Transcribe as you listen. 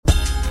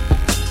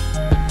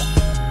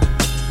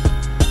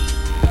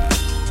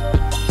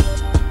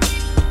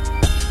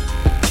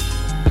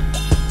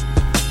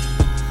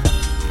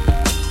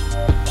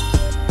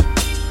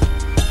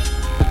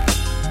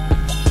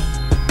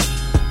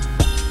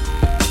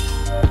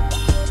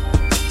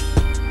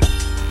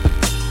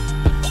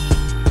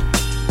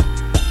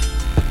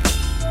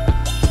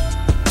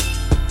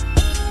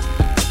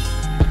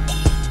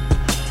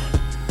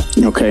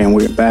Okay, and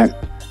we're back.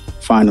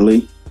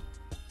 Finally.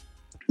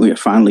 We are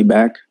finally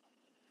back.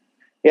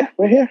 Yeah,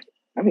 we're here.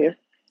 I'm here.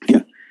 Yeah,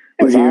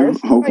 we're here.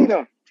 How you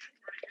doing?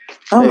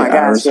 Oh my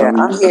gosh, yeah,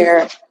 I'm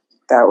here.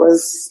 That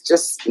was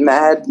just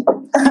mad.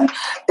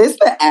 It's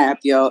the app,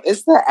 yo.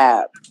 It's the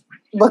app.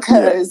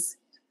 Because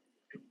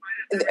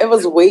it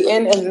was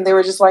waiting and they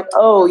were just like,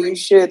 oh, you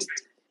should,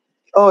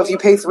 if you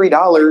pay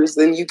 $3,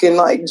 then you can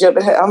like jump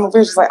ahead. I'm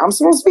just like, I'm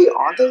supposed to be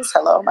on this?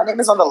 Hello, my name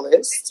is on the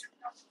list.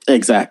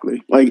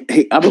 Exactly. Like,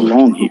 hey, I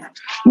belong here.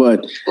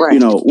 But, Right. you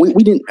know,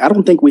 we didn't, I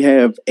don't think we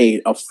have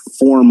a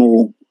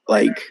formal,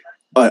 like,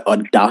 a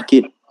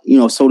docket, you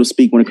know, so to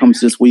speak, when it comes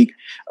to this week.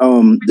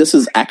 This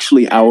is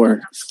actually our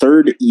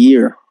 3rd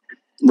year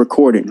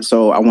recording.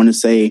 So I want to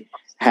say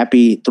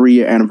happy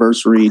 3-year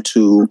anniversary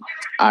to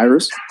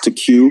Iris, to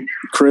Q.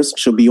 Chris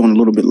should be on a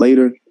little bit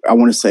later. I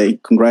want to say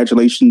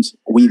congratulations.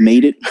 We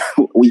made it.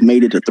 We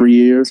made it to 3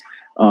 years.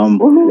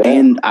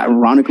 And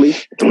ironically,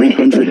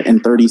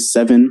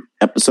 337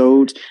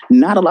 episodes.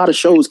 Not a lot of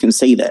shows can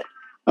say that.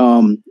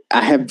 I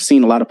have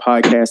seen a lot of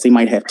podcasts. They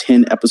might have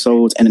 10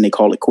 episodes and then they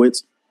call it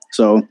quits.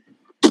 So,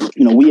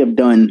 you know, we have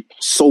done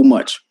so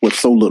much with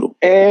so little.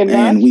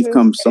 And we've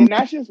come some. And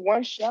not just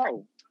one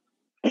show.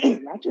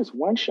 Not just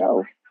one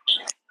show.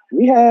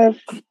 We have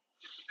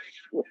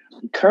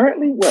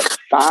currently,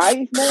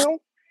 5 now?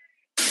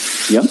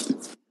 Yep.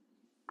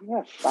 We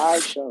have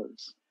 5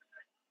 shows.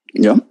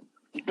 Yep.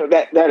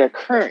 That are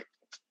current.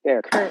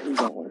 They're currently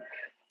going.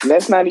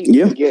 Let's not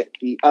even forget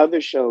the other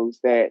shows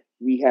that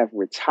we have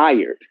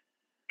retired.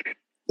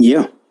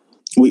 Yeah.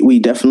 We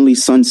definitely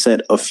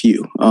sunset a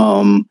few.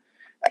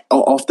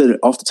 Off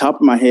the top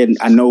of my head,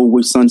 I know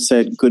we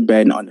sunset Good,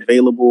 Bad, and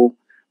Unavailable.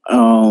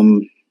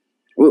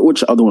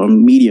 Which other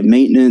one? Media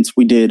Maintenance.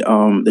 We did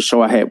the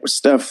show I had with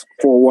Steph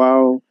for a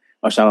while.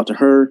 Shout out to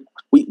her.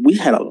 We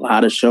had a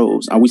lot of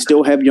shows. We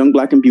still have Young,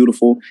 Black, and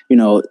Beautiful. You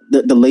know,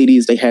 the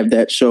ladies, they have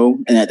that show,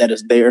 and that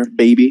is their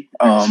baby.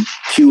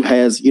 Q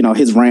has, you know,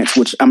 his rants,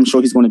 which I'm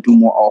sure he's going to do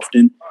more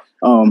often.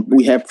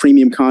 We have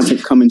premium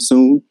content coming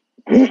soon.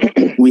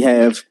 We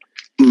have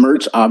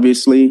merch,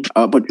 obviously.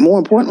 But more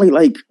importantly,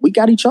 like, we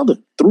got each other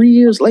 3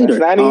 years later.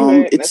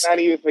 Let's not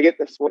even forget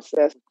the sports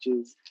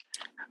messages.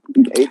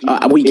 We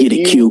get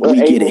it, Q. We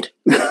get it.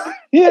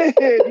 Yeah,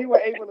 you were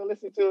able to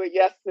listen to it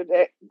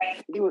yesterday.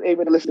 You were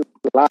able to listen to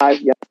it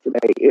live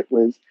yesterday. It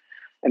was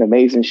an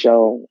amazing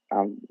show.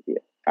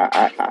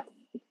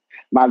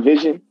 My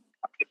vision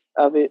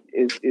of it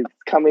is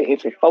coming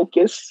into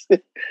focus,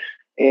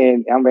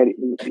 and I'm ready.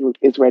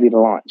 It's ready to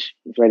launch.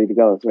 It's ready to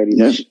go. It's ready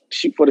to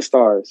shoot for the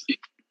stars.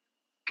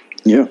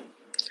 Yeah.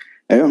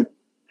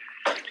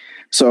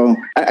 So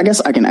I guess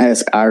I can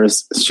ask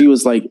Iris. She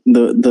was like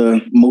the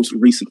most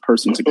recent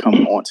person to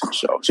come on to the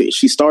show.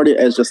 She started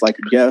as just like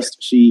a guest.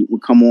 She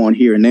would come on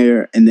here and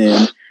there. And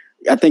then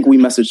I think we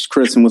messaged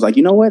Chris and was like,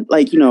 you know what?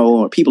 Like, you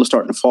know, people are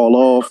starting to fall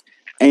off.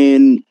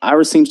 And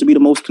Iris seems to be the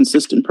most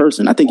consistent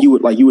person. I think you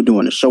were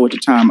doing a show at the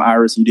time,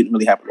 Iris, and you didn't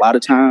really have a lot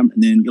of time.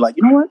 And then you're like,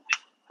 you know what?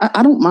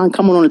 I don't mind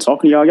coming on and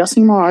talking to y'all. Y'all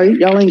seem all right.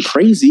 Y'all ain't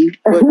crazy.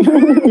 But,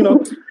 you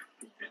know.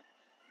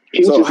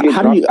 So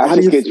how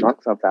do you get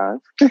drunk sometimes?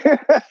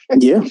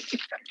 Yeah,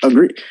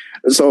 agree.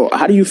 So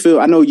how do you feel?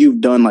 I know you've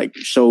done like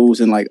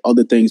shows and like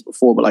other things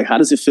before, but like, how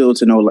does it feel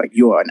to know like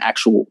you're an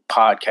actual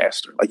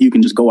podcaster? Like you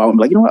can just go out and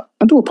be like, you know what,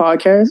 I do a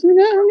podcast.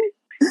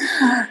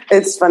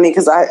 It's funny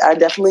because I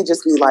definitely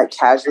just be like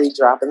casually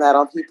dropping that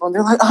on people, and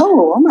they're like,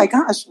 oh my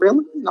gosh,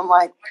 really? And I'm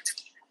like,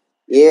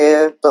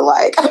 yeah, but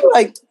like, I'm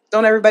like,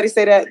 don't everybody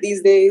say that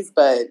these days?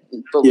 But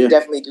we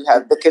definitely do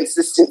have the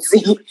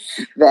consistency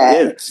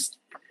that.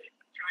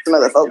 Some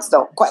other folks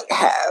don't quite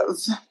have.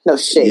 No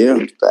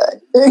shade,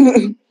 but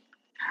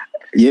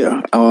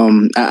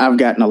I've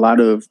gotten a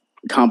lot of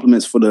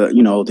compliments for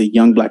the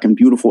Young, Black, and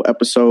Beautiful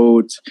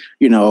episodes.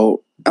 You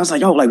know, I was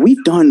like, oh, like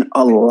we've done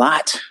a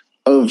lot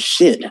of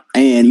shit,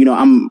 and you know,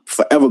 I'm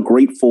forever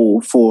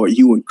grateful for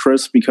you and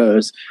Chris,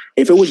 because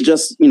if it was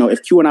just, you know,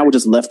 if Q and I were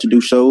just left to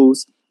do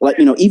shows, like,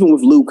 you know, even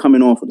with Lou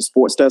coming on for the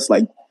sports desk,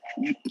 like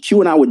Q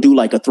and I would do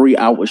like a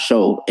 3-hour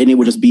show and it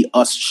would just be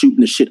us shooting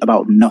the shit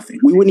about nothing.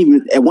 We wouldn't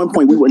even, at one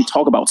point, we wouldn't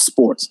talk about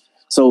sports.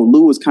 So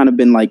Lou has kind of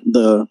been like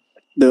the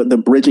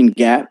bridging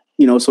gap,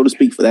 you know, so to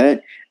speak, for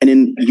that. And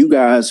then you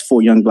guys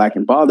for Young, Black,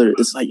 and Bothered,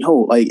 it's like,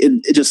 yo, like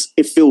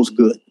it feels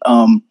good.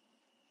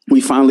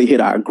 We finally hit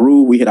our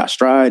groove. We hit our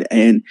stride.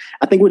 And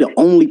I think we're the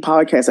only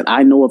podcast that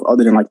I know of,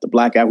 other than like the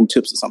Black Guy Who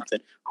Tips or something,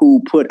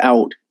 who put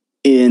out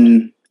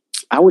in,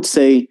 I would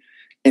say,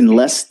 in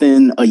less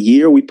than a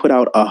year, we put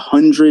out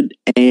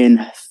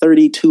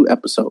 132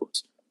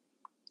 episodes.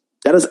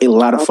 That is a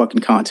lot of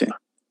fucking content.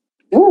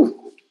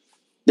 Ooh.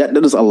 That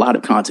is a lot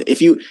of content.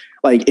 If you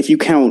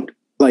count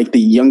like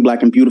the Young,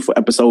 Black, and Beautiful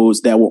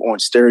episodes that were on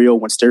Stereo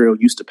when Stereo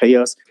used to pay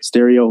us.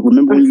 Stereo,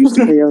 remember when you used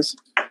to pay us?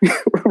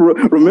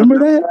 Remember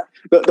that?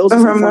 Those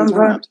are fun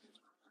times.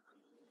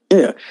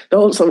 Yeah,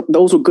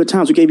 those were good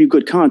times. We gave you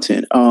good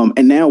content,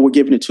 and now we're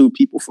giving it to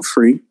people for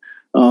free.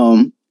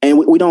 And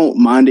we don't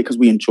mind it because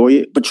we enjoy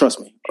it. But trust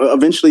me,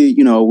 eventually,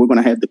 you know, we're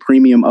going to have the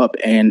premium up,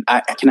 and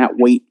I cannot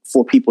wait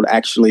for people to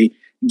actually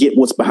get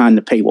what's behind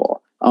the paywall.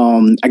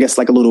 I guess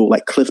like a little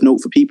like cliff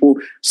note for people.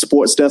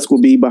 Sports Desk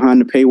will be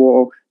behind the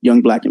paywall.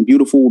 Young Black and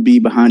Beautiful will be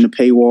behind the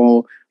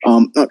paywall.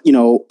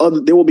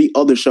 There will be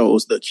other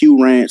shows, the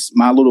Q Rants,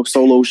 my little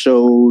solo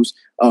shows,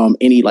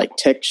 any like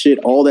tech shit,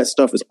 all that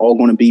stuff is all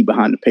going to be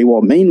behind the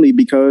paywall, mainly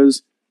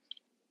because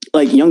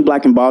like Young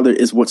Black and Bothered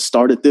is what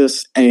started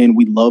this, and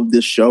we love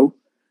this show,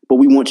 but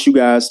we want you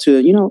guys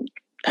to,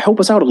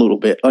 help us out a little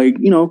bit. Like,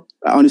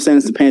 I understand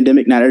it's a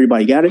pandemic, not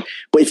everybody got it,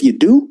 but if you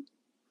do,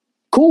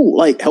 cool,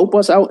 like help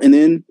us out, and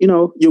then,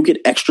 you'll get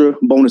extra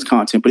bonus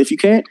content. But if you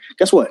can't,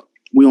 guess what?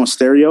 We on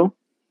stereo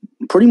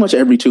pretty much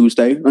every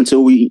Tuesday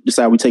until we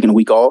decide we're taking a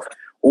week off.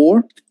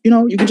 Or,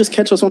 you can just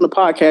catch us on the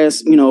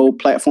podcast,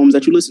 platforms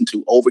that you listen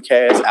to.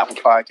 Overcast, Apple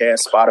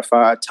Podcasts,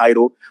 Spotify,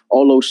 Tidal,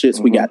 all those shits,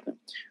 we got them.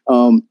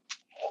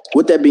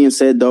 With that being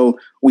said, though,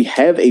 we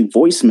have a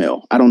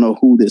voicemail. I don't know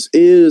who this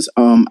is.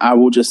 I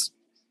will just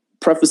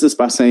preface this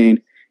by saying,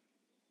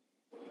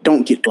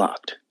 don't get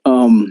blocked. That's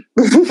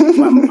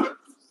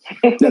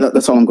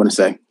all I'm going to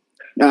say.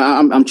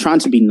 I'm trying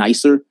to be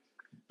nicer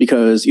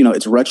because,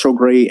 it's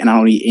retrograde and I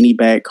don't need any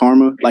bad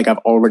karma like I've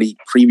already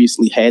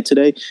previously had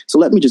today. So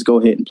let me just go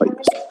ahead and play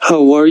this.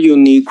 How are you,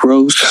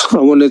 Negroes? I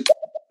want to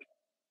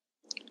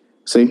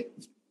see,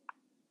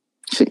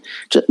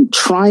 just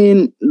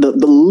trying the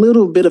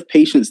little bit of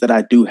patience that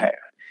I do have.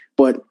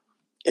 But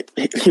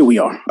here we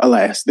are,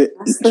 alas.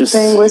 That's the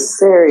thing with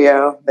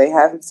stereo. They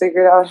haven't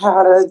figured out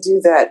how to do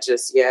that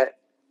just yet.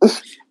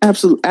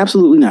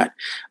 Absolutely not.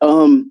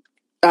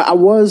 I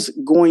was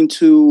going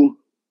to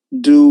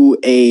do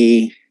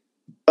a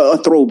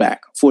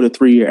throwback for the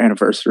 3-year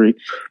anniversary,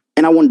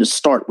 and I wanted to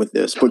start with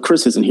this, but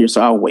Chris isn't here,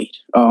 so I'll wait.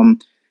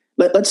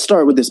 Let's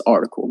start with this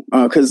article,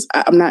 because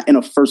I'm not in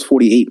a first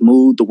 48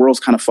 mood. The world's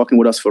kind of fucking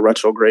with us for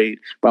retrograde,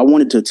 but I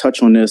wanted to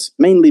touch on this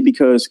mainly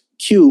because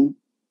Q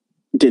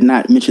did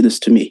not mention this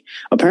to me.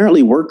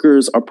 Apparently,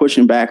 workers are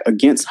pushing back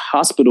against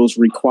hospitals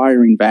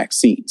requiring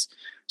vaccines.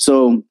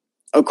 So,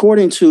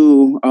 according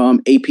to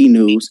AP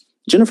News,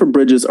 Jennifer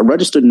Bridges, a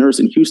registered nurse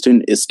in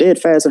Houston, is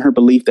steadfast in her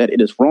belief that it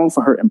is wrong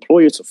for her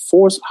employer to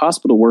force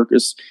hospital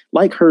workers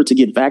like her to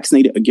get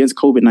vaccinated against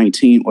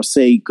COVID-19 or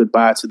say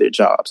goodbye to their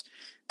jobs.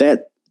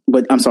 But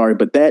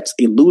that's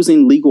a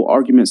losing legal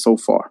argument so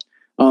far.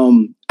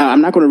 I'm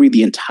not going to read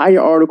the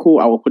entire article.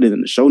 I will put it in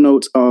the show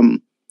notes.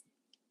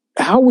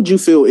 How would you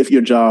feel if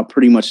your job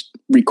pretty much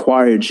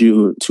required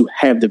you to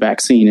have the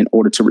vaccine in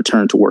order to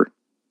return to work?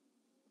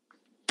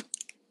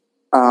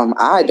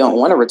 I don't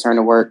want to return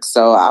to work,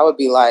 so I would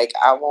be like,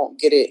 I won't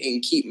get it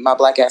and keep my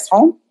black ass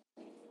home.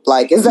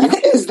 Like, is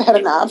that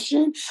an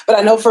option? But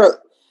I know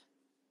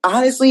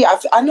honestly,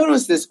 I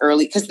noticed this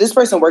early because this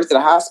person works at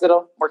a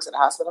hospital.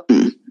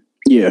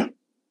 Yeah.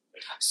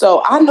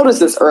 So I noticed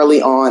this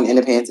early on in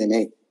the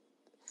pandemic.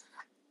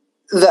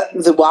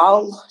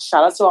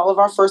 Shout out to all of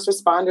our first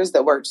responders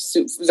that worked,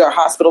 our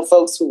hospital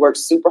folks who worked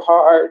super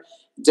hard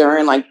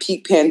during like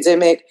peak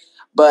pandemic.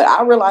 But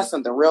I realized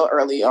something real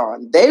early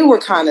on. They were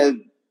kind of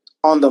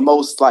on the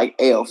most like,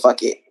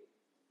 fuck it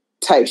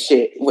type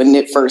shit when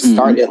it first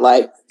started.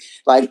 Like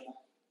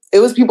it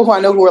was people who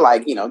I know who were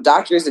like,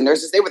 doctors and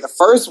nurses. They were the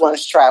first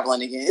ones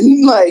traveling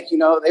again. Like,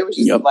 they were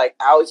just like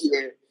out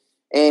here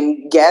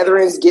and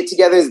gatherings,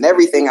 get-togethers and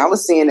everything. I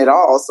was seeing it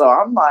all. So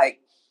I'm like,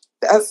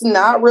 that's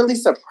not really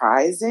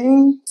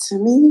surprising to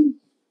me.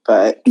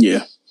 But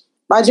yeah,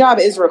 my job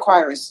is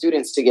requiring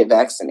students to get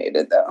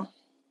vaccinated though.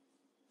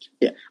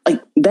 Yeah,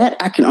 like that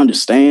I can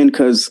understand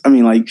because, I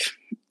mean, like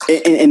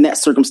in that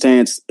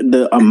circumstance,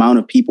 the amount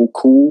of people,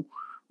 cool.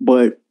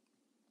 But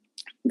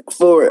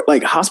for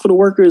like hospital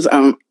workers,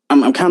 I'm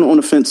kind of on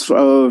the fence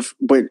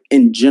but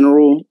in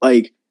general,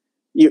 like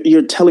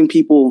you're telling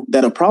people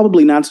that are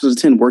probably 9 to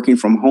 10 working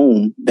from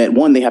home that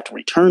one, they have to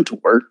return to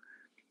work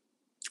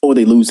or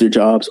they lose their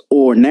jobs,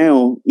 or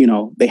now,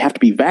 they have to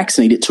be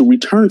vaccinated to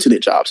return to their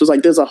jobs. So it's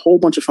like there's a whole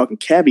bunch of fucking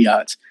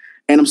caveats.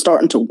 And I'm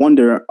starting to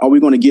wonder, are we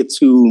going to get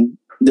to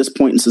this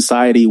point in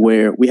society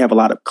where we have a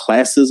lot of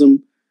classism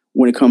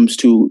when it comes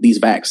to these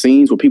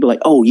vaccines, where people are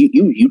like, oh,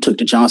 you took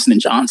the Johnson &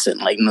 Johnson,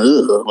 like,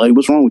 ugh, like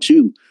what's wrong with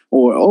you?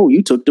 Or, oh,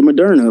 you took the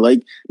Moderna,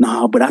 like,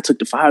 nah, but I took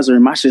the Pfizer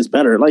and my shit's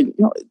better. Like,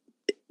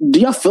 do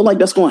y'all feel like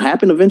that's going to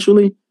happen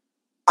eventually?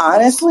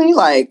 Honestly,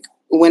 like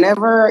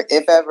whenever,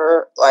 if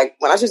ever, like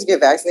when I just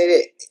get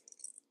vaccinated,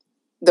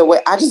 the way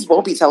I just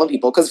won't be telling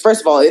people, because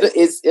first of all,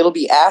 it'll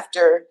be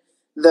after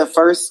the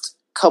first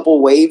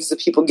couple waves of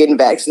people getting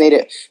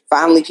vaccinated.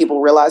 Finally,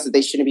 people realize that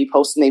they shouldn't be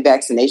posting their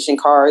vaccination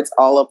cards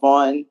all up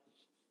on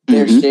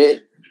their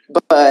shit.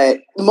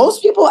 But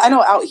most people I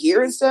know out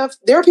here and stuff,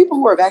 there are people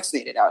who are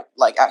vaccinated out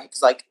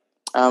because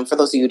for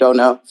those of you who don't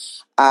know,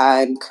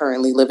 I'm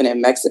currently living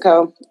in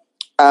Mexico.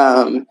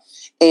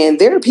 And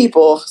there are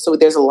people, so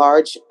there's a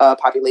large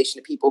population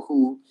of people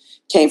who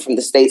came from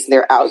the States and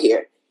they're out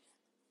here.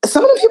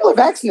 Some of the people are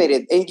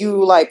vaccinated and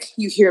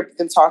you hear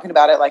them talking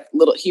about it like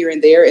little here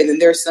and there. And then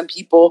there are some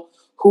people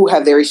who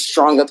have very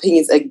strong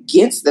opinions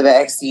against the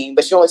vaccine,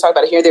 but you only talk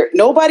about it here and there.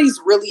 Nobody's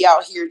really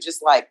out here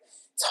just like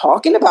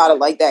talking about it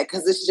like that.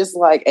 Cause it's just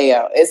like,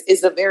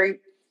 it's a very,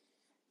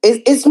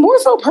 it's more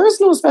so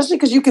personal, especially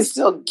because you can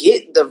still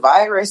get the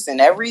virus and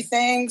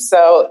everything.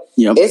 So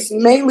it's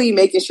mainly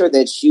making sure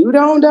that you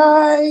don't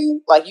die,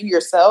 like you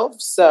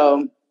yourself.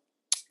 So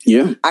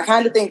yeah, I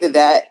kind of think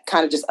that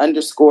kind of just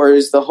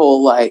underscores the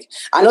whole, like,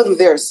 I know that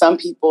there are some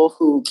people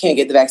who can't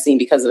get the vaccine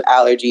because of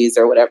allergies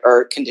or whatever,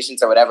 or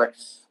conditions or whatever,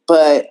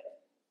 but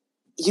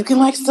you can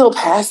like still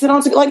pass it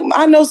on to, like,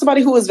 I know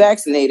somebody who was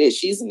vaccinated.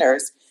 She's a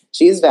nurse.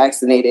 She is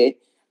vaccinated.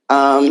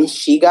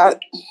 She got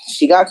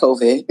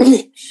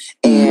COVID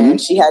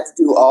and she had to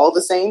do all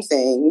the same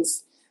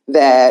things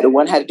that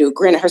one had to do.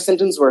 Granted, her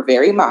symptoms were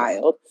very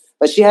mild,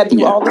 but she had to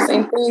do all the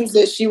same things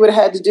that she would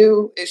have had to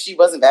do if she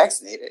wasn't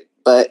vaccinated.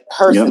 But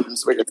her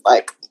symptoms were just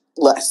like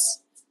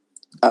less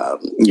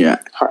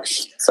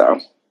harsh. So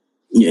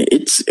yeah,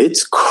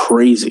 it's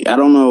crazy. I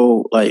don't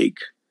know, like,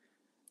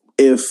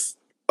 if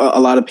a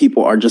lot of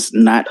people are just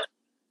not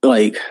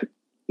like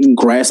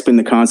grasping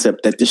the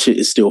concept that this shit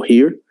is still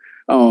here.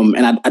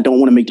 And I don't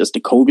want to make just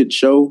a COVID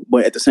show,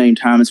 but at the same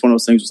time, it's one of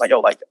those things. It's like,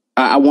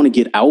 I want to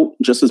get out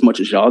just as much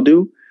as y'all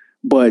do,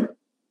 but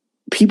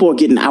people are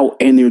getting out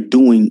and they're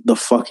doing the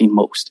fucking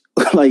most.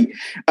 Like,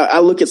 I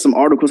look at some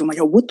articles. I'm like,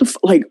 what the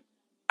like?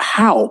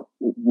 How?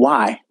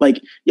 Why?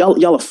 Like,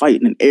 y'all are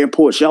fighting in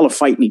airports. Y'all are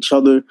fighting each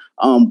other.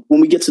 When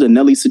we get to the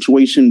Nelly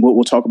situation,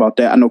 we'll talk about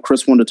that. I know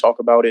Chris wanted to talk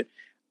about it.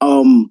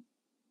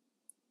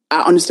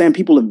 I understand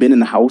people have been in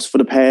the house for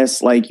the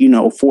past,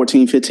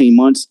 14, 15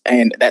 months,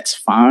 and that's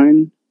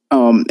fine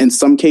in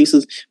some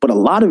cases. But a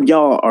lot of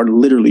y'all are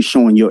literally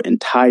showing your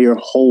entire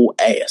whole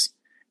ass.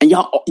 And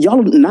y'all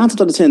 9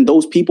 out of 10,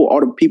 those people are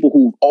the people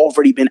who've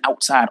already been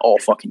outside all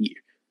fucking year.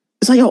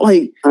 It's like,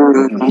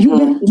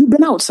 you've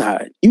been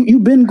outside.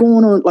 You've been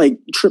going on like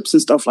trips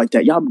and stuff like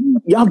that.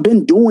 Y'all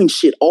been doing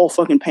shit all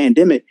fucking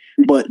pandemic.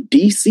 But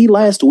DC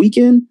last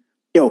weekend,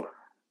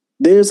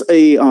 there's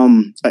a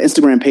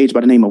Instagram page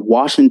by the name of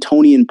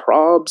Washingtonian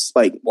Probs,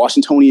 like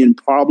Washingtonian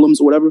Problems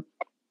or whatever.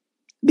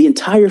 The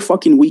entire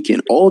fucking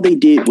weekend, all they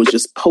did was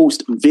just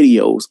post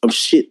videos of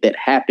shit that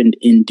happened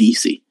in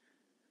DC.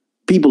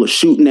 People are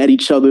shooting at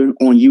each other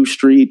on U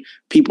Street.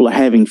 People are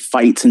having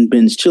fights in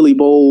Ben's Chili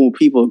Bowl.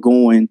 People are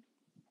going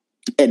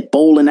at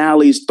bowling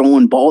alleys,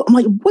 throwing balls. I'm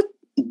like,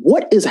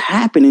 what is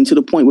happening to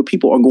the point where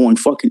people are going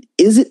fucking,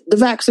 is it the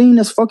vaccine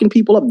that's fucking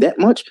people up that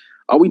much?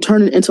 Are we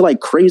turning into like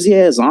crazy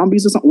ass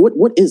zombies or something?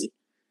 What is it?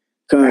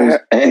 Cause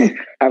I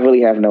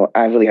really have no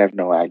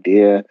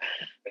idea.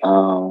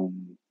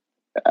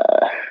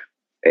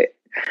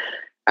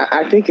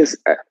 I think it's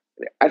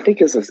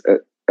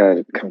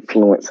a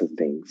confluence of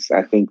things.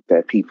 I think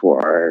that people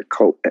are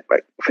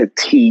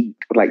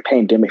fatigued, like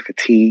pandemic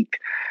fatigue,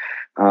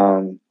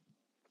 and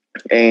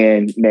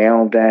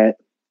now that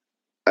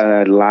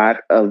a lot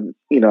of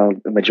a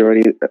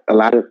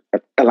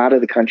lot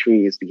of the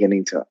country is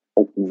beginning to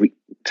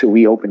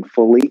reopen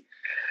fully.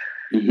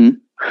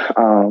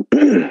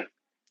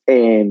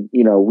 And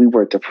we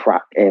were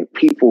and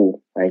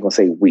people, I ain't gonna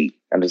say we,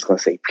 I'm just gonna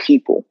say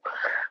people,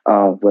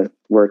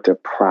 were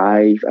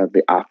deprived of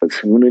the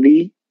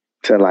opportunity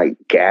to like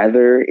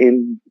gather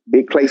in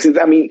big places.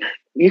 I mean,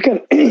 you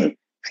can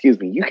excuse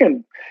me, you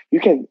can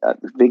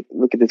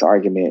look at this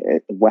argument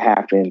at what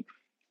happened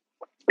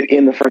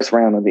in the first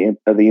round of the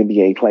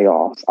NBA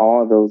playoffs.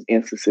 All those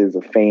instances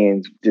of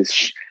fans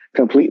just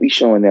completely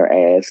showing their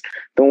ass,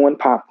 throwing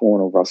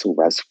popcorn on Russell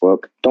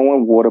Westbrook,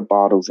 throwing water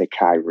bottles at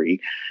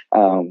Kyrie,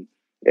 all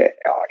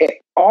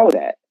of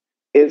that.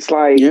 It's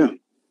like,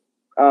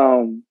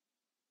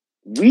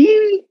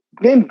 we've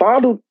been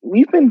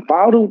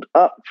bottled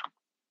up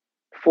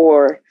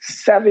for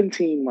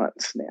 17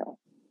 months now.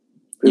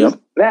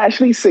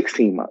 Actually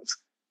 16 months,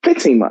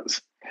 15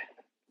 months,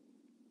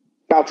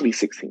 about to be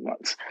 16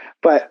 months.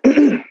 But,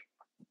 and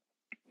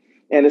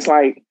it's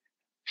like,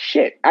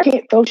 shit, I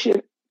can't throw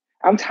shit.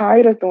 I'm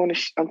tired of throwing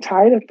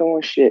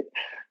shit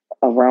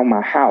around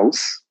my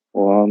house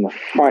or on the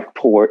front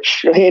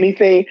porch or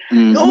anything.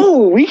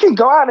 No, we can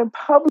go out in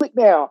public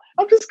now.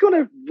 I'm just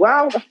gonna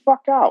wow the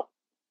fuck out.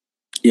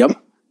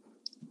 Yep.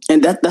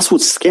 And that's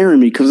what's scaring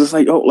me, because it's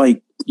like, y'all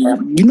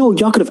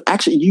could have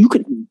you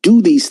could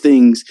do these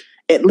things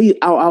at least,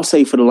 I'll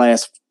say, for the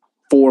last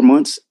 4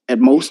 months at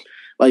most.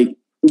 Like,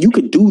 you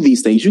could do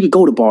these things. You could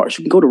go to bars.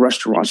 You can go to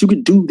restaurants. You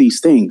could do these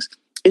things.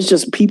 It's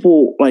just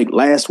people, like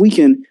last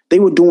weekend, they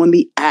were doing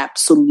the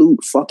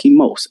absolute fucking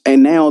most.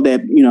 And now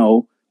that,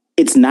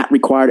 it's not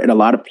required at a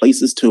lot of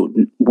places to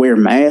wear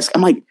masks,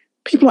 I'm like,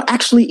 people are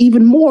actually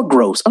even more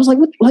gross. I was like,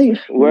 what? Like,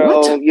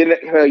 well,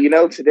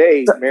 what?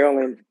 Today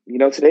Maryland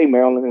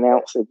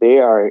announced that they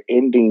are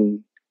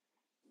ending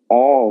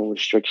all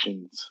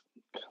restrictions.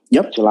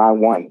 Yep. July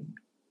 1.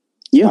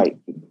 Yeah. Like,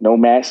 no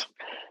mask,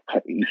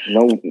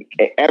 no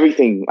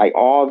everything, like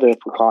all the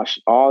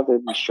precautions, all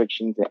the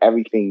restrictions and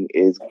everything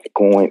is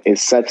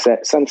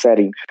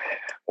sunsetting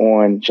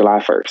on July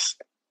 1st.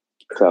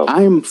 So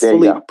I am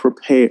fully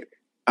prepared.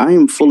 I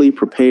am fully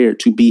prepared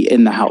to be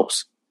in the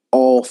house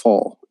all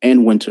fall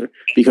and winter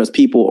because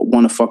people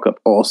want to fuck up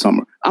all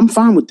summer. I'm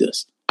fine with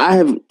this. I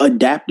have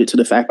adapted to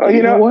the fact that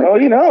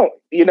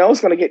it's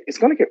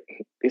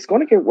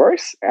gonna get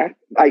worse.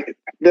 Like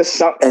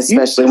this,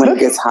 especially when it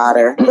gets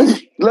hotter.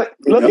 Look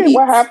at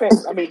what happened.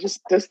 I mean,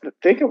 just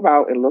think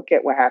about and look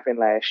at what happened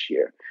last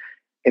year.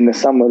 In the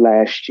summer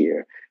last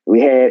year, we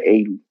had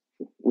a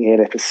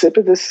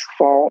precipitous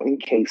fall in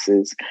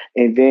cases,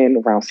 and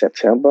then around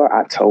September,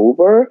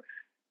 October,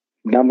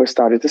 numbers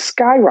started to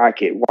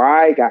skyrocket.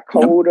 Why? Got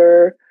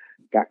colder.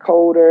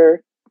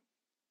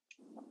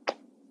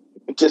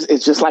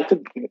 It's just like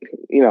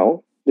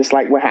just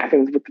like what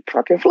happens with the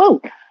fucking flu.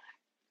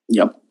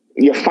 Yep.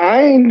 You're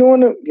fine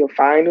during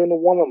the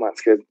warmer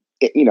months because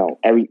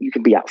you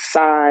can be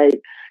outside,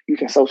 you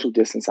can social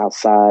distance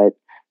outside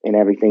and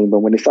everything. But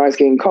when it starts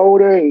getting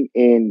colder and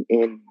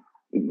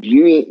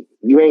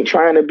you ain't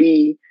trying to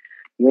be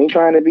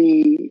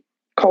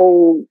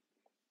cold,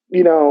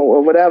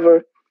 or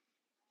whatever,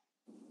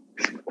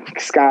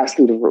 sky's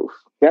through the roof.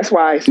 That's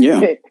why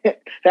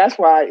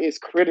it's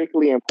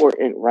critically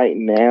important right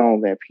now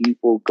that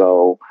people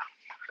go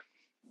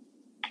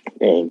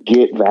and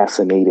get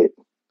vaccinated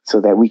so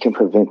that we can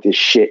prevent this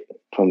shit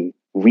from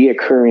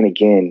reoccurring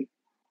again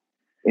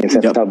in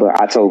September,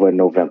 October, and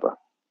November.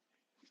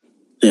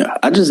 Yeah,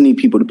 I just need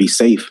people to be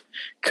safe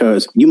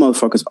because you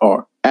motherfuckers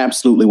are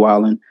absolutely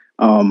wilding.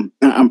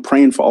 I'm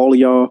praying for all of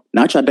y'all.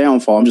 Not your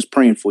downfall. I'm just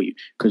praying for you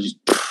because,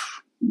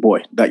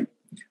 boy, like,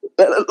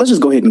 let's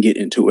just go ahead and get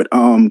into it.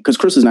 Because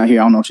Chris is not here.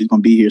 I don't know if she's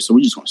going to be here, so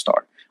we're just going to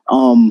start.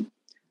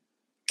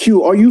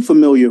 Q, are you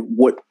familiar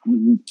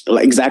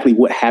exactly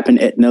what happened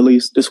at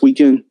Nellie's this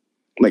weekend?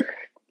 Like,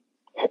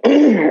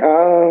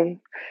 well,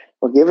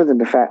 given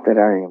the fact that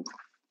I am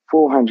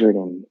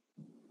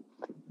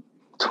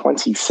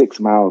 426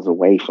 miles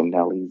away from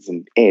Nellie's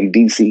and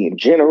DC in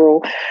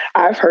general,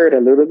 I've heard a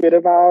little bit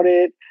about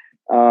it,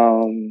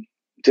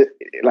 just,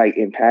 like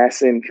in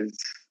passing, because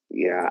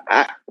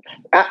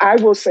I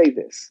will say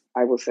this.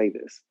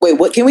 Wait,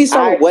 what can we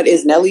start? What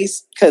is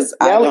Nellie's? Because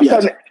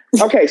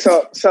okay,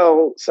 so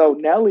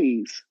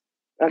Nellie's.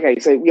 Okay,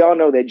 so we all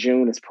know that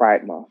June is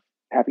Pride Month.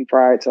 Happy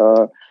Pride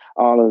to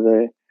all of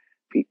the,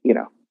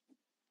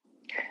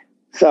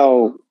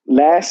 So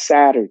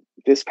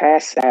this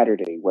past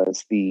Saturday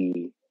was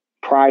the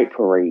Pride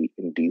Parade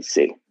in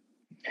DC,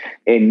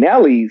 and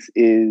Nellie's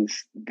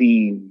is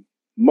the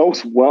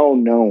most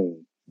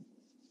well-known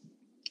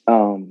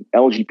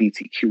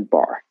LGBTQ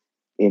bar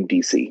in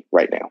DC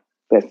right now.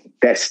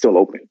 That's still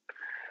open.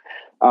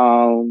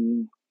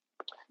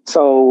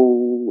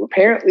 So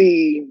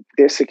apparently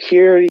there's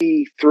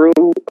security threw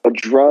a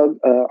drug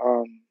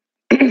a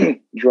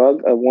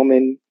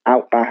woman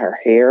out by her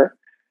hair.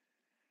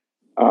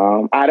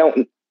 I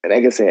don't,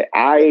 like I said,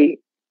 I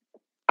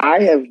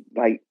have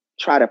like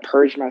tried to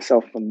purge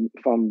myself from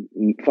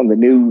the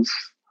news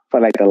for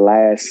like the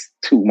last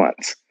 2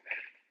 months.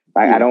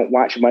 Like I don't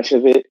watch much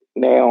of it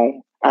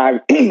now.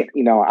 I'll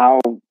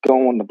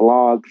go on the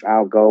blogs.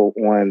 I'll go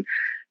on,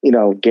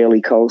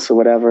 Daily Kos or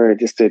whatever,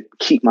 just to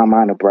keep my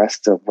mind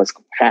abreast of what's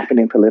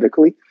happening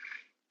politically.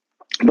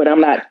 But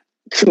I'm not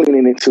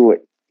tuning into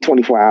it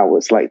 24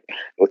 hours, like,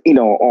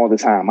 all the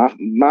time.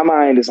 My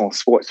mind is on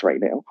sports right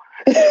now.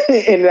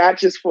 And not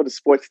just for the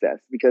sports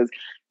desk, because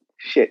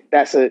shit,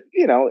 that's we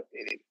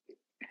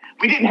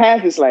didn't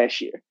have this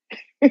last year.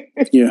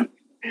 Yeah.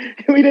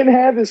 We didn't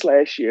have this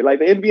last year. Like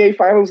the NBA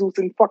Finals was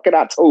in fucking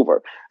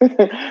October.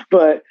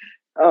 But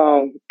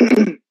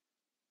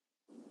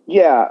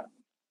yeah.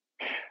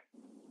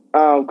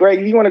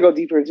 Greg, you want to go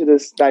deeper into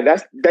this? Like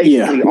that's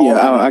basically all.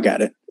 I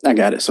got it.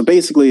 So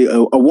basically,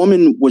 a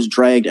woman was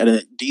dragged at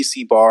a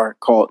DC bar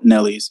called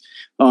Nellie's.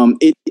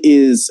 It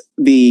is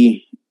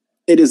the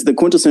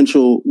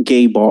quintessential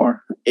gay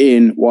bar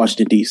in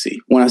Washington DC.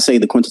 When I say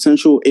the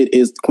quintessential, it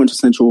is the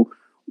quintessential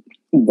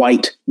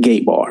white gay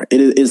bar.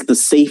 It is the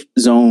safe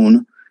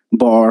zone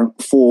bar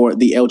for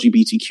the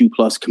LGBTQ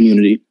plus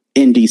community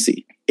in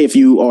DC. If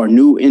you are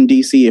new in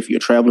DC, if you're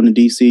traveling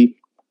to DC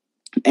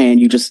and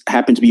you just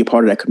happen to be a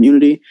part of that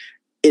community,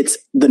 it's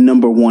the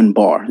number one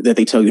bar that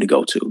they tell you to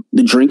go to.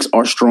 The drinks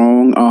are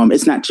strong.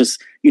 It's not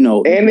just,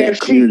 that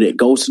community that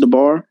goes to the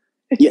bar.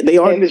 Yeah, they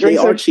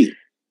are cheap.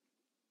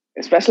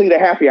 Especially the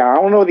happy hour. I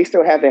don't know if they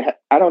still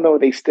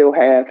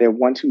have their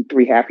 1, 2,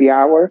 3 happy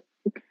hour.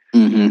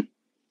 Mm-hmm.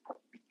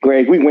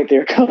 Greg, we went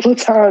there a couple of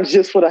times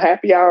just for the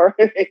happy hour.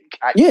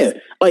 Yeah,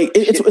 like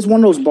it's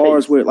one of those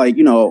bars where, like,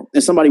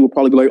 and somebody will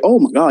probably be like, "Oh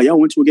my god, y'all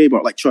went to a gay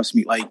bar." Like, trust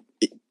me, like,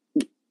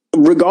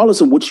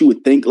 regardless of what you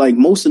would think, like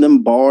most of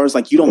them bars,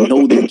 like you don't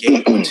know they're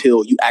gay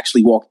until you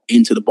actually walk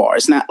into the bar.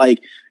 It's not like,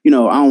 I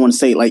don't want to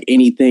say like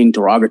anything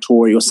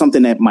derogatory or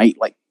something that might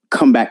like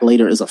come back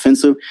later as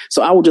offensive.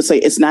 So I would just say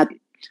it's not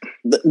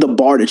the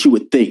bar that you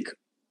would think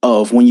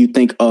of when you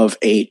think of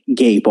a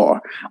gay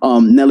bar.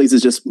 Nellie's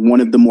is just one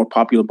of the more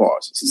popular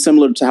bars.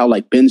 Similar to how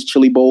like Ben's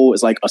Chili Bowl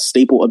is like a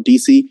staple of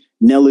DC,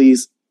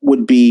 Nellie's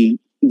would be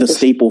the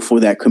staple for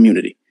that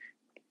community.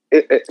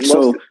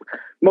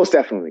 Most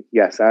definitely,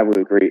 yes, I would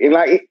agree. And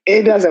like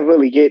it doesn't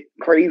really get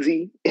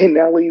crazy in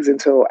Nellie's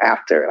until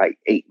after like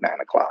 8, 9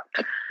 o'clock.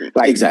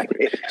 Like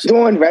exactly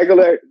during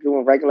regular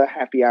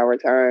happy hour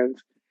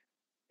times,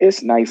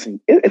 It's nice and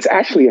it's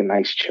actually a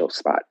nice chill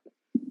spot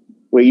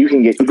where you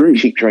can get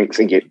cheap drinks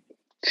and get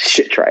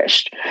shit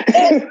trashed.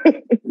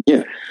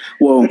 Yeah.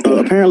 Well,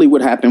 apparently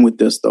what happened with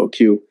this though,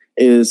 Q,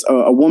 is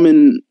a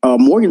woman, a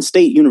Morgan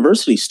State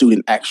University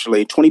student,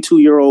 actually,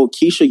 22-year-old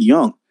Keisha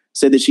Young,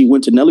 said that she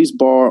went to Nelly's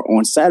bar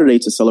on Saturday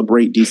to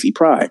celebrate DC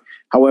Pride.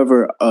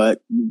 However, a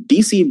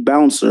DC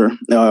bouncer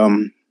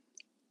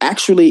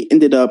actually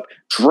ended up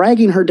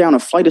dragging her down a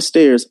flight of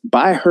stairs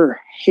by her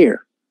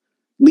hair,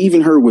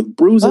 leaving her with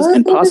bruises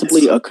and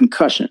possibly a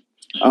concussion.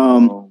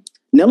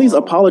 Nelly's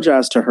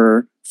apologized to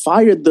her,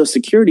 fired the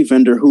security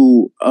vendor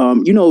who,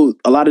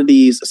 a lot of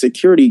these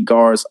security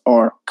guards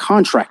are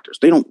contractors.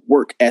 They don't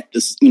work at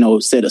this,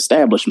 said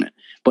establishment.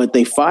 But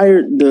they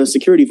fired the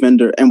security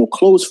vendor and will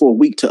close for a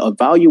week to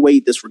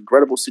evaluate this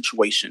regrettable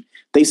situation.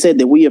 They said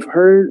that we have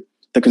heard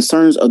the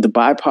concerns of the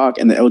BIPOC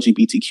and the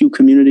LGBTQ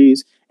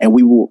communities, and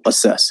we will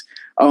assess.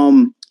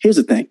 Here's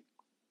the thing.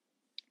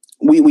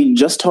 We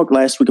just talked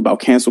last week about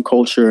cancel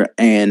culture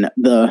and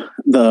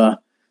the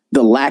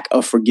lack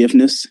of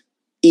forgiveness,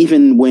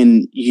 even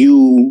when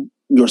you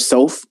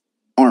yourself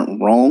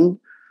aren't wrong,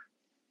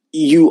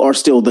 you are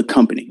still the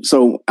company.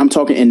 So I'm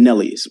talking in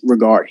Nelly's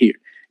regard here.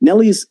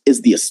 Nelly's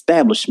is the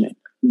establishment.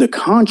 The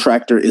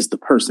contractor is the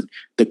person.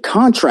 The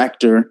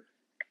contractor,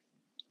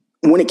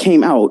 when it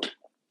came out,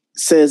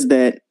 says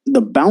that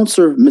the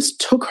bouncer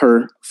mistook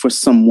her for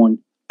someone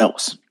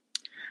else.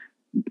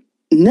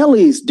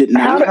 Nelly's did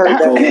not.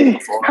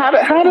 Wait.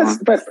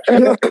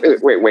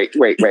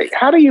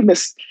 How do you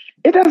miss?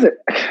 It doesn't.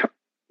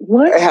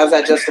 What? How does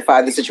that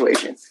justify the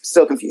situation?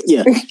 Still confused.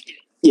 Yeah.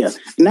 Yeah.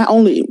 Not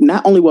only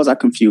was I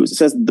confused, it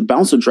says the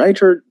bouncer dragged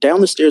her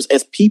down the stairs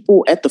as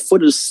people at the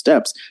foot of the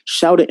steps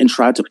shouted and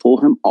tried to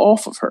pull him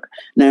off of her.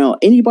 Now,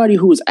 anybody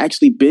who has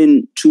actually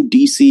been to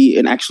DC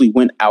and actually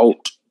went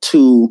out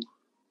to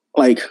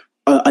like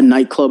a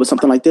nightclub or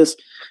something like this,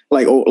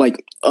 like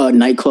a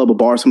nightclub, a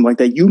bar, something like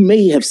that, you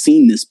may have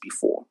seen this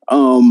before.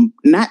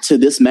 Not to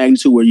this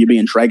magnitude where you're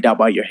being dragged out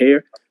by your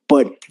hair,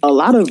 but a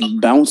lot of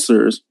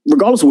bouncers,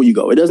 regardless of where you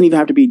go, it doesn't even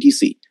have to be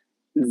DC.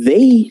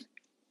 They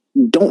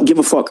don't give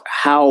a fuck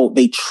how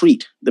they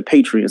treat the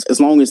patrons as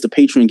long as the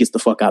patron gets the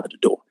fuck out of the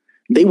door.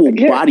 They will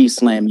body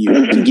slam you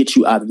to get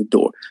you out of the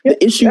door.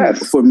 The issue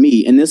for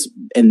me in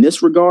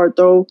this regard,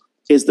 though,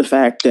 is the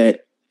fact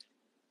that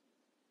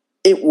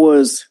it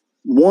was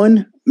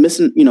one,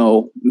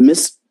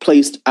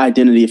 misplaced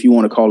identity, if you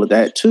want to call it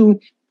that. Two,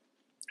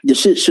 the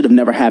shit should have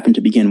never happened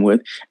to begin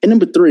with. And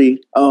number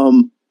three,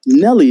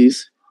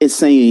 Nelly's is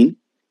saying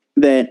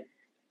that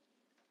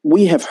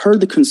we have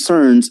heard the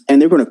concerns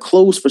and they're going to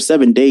close for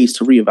 7 days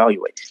to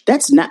reevaluate.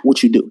 That's not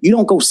what you do. You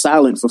don't go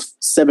silent for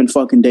 7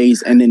 fucking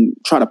days and then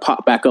try to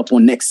pop back up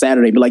on next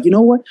Saturday. Be like, you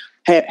know what?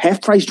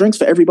 Half price drinks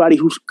for everybody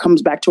who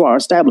comes back to our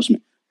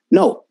establishment.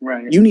 No,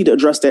 You need to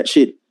address that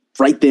shit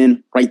right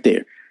then, right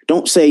there.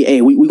 Don't say,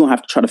 hey, we're going to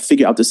have to try to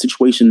figure out this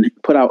situation,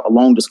 put out a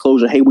long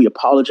disclosure. Hey, we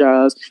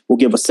apologize. We'll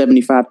give a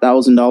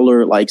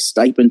 $75,000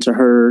 stipend to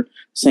her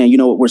saying, you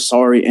know what, we're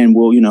sorry. And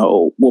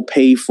we'll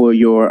pay for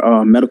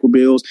your medical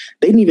bills.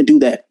 They didn't even do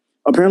that.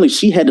 Apparently,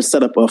 she had to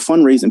set up a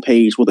fundraising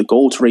page with a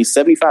goal to raise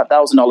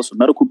 $75,000 for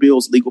medical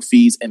bills, legal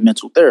fees, and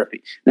mental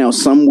therapy. Now,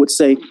 some would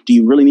say, do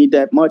you really need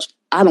that much?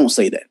 I don't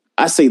say that.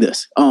 I say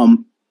this.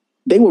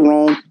 They were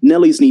wrong.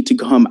 Nelly's need to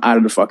come out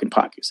of the fucking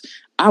pockets.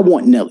 I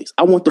want Nelly's.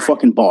 I want the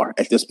fucking bar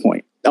at this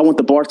point. I want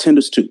the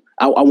bartenders too.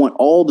 I want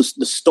all the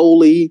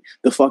Stoli,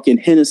 the fucking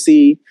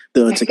Hennessy,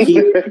 the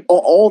tequila,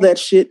 all that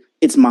shit.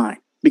 It's mine.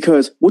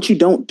 Because what you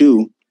don't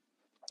do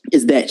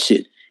is that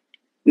shit.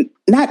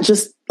 Not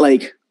just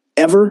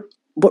ever,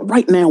 but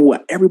right now,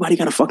 everybody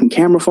got a fucking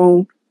camera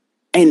phone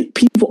and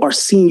people are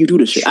seeing you do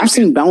this shit. I've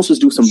seen bouncers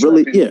do some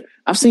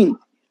I've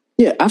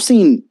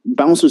seen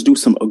bouncers do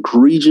some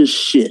egregious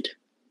shit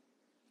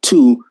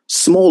to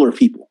smaller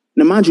people.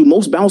 Now, mind you,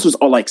 most bouncers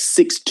are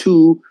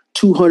 6'2",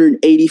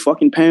 280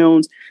 fucking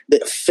pounds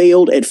that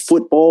failed at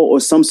football or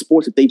some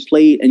sports that they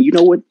played. And you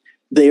know what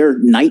their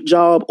night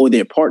job or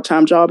their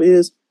part-time job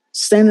is?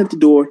 Standing at the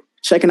door,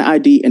 checking the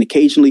ID, and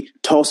occasionally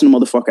tossing the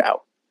motherfucker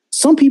out.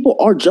 Some people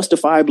are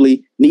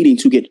justifiably needing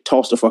to get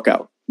tossed the fuck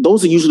out.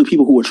 Those are usually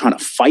people who are trying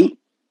to fight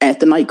at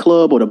the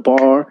nightclub or the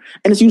bar.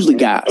 And it's usually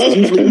guys. It's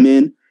usually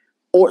men.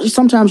 Or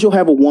sometimes you'll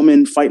have a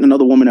woman fighting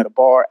another woman at a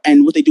bar,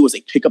 and what they do is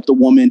they pick up the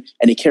woman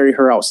and they carry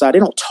her outside. They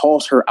don't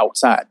toss her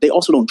outside. They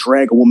also don't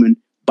drag a woman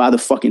by the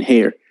fucking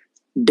hair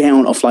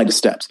down a flight of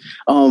steps.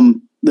 The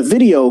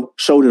video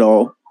showed it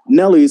all.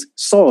 Nelly's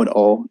saw it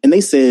all, and they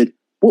said,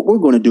 what we're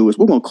going to do is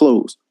we're going to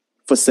close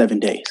for 7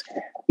 days.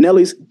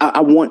 Nelly's,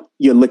 I want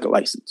your liquor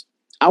license.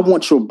 I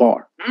want your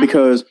bar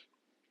because,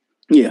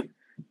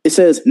 it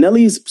says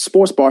Nelly's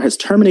Sports Bar has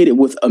terminated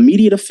with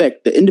immediate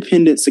effect the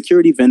independent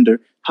security vendor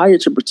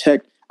hired to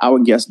protect our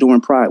guests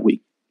during Pride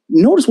Week.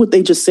 Notice what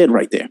they just said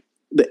right there.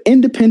 The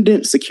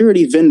independent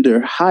security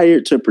vendor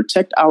hired to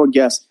protect our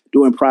guests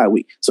during Pride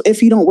Week. So if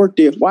he don't work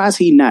there, why is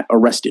he not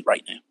arrested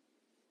right now?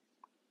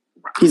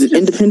 He's an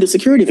independent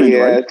security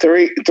vendor, right?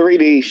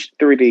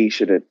 3D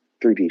should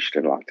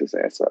have locked his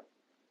ass up.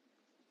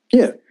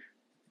 Yeah.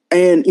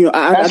 And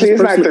actually,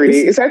 it's not 3D.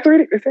 Is that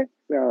 3D? Is that,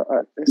 no,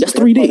 that's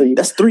 3D.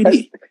 That's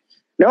 3D.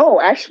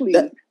 No, actually,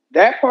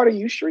 that part of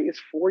U Street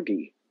is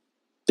 4D.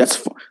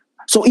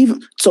 So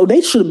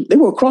they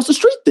were across the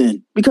street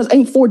then, because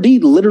ain't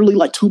 4D literally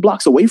like 2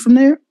 blocks away from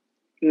there?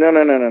 No.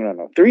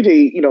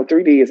 3D,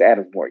 3D is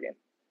Adams Morgan.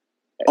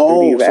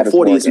 Oh, so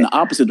 4D is in the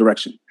opposite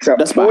direction. So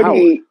that's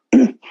 4D.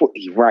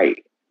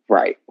 Right.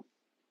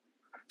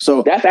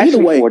 So that's actually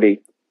either way, 4D.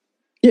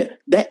 Yeah,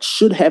 that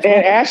should have.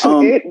 And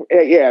actually,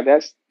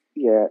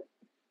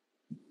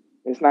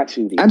 it's not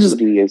 2D.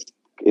 2D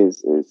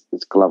is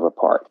Glover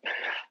Park.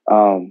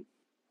 That's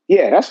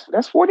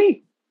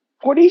 4D.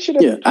 4D should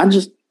have. Yeah,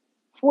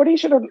 4D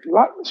should have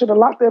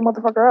locked that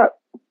motherfucker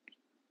up.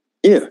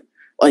 Yeah,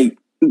 like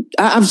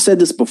I've said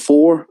this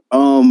before,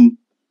 and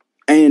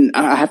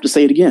I have to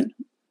say it again.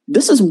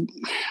 This is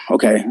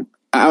okay.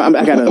 I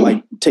gotta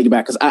like take it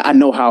back because I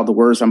know how the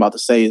words I'm about to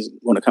say is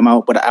going to come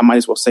out, but I might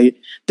as well say it.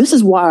 This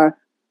is why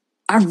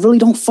I really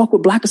don't fuck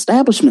with black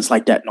establishments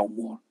like that no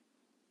more.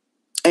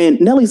 And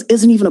Nelly's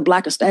isn't even a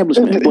black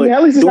establishment. But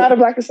Nelly's is not a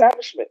black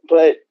establishment,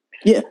 but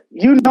yeah,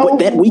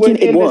 that weekend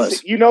it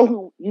was. You know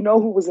who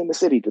was in the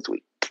city this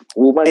week?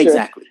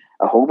 Exactly.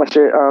 A whole bunch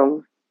of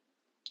a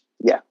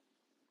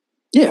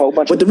whole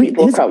bunch of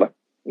people of color.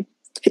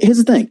 Here's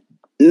the thing.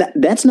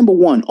 That's number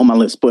one on my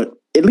list, but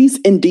at least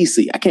in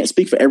DC, I can't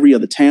speak for every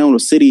other town or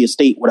city or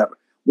state, whatever.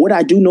 What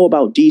I do know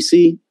about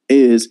DC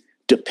is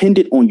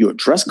dependent on your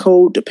dress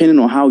code, depending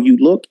on how you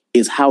look,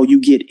 is how you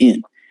get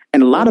in.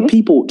 And a lot of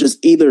people just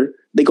either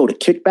they go to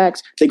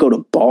kickbacks, they go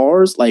to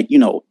bars like,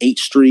 H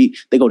Street,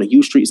 they go to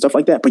U Street, stuff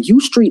like that. But U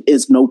Street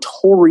is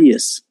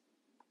notorious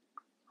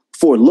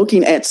for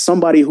looking at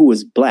somebody who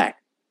is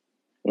black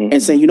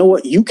and saying, you know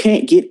what, you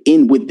can't get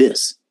in with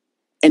this.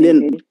 And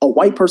then a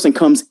white person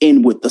comes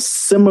in with the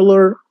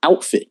similar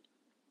outfit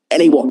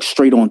and they walk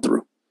straight on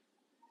through.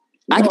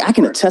 I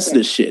can attest to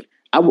this shit.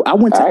 I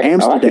went to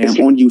Amsterdam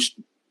on U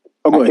Street.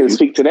 I can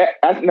speak to that.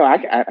 I'm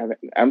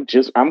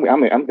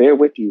there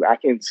with you. I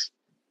can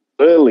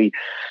fully,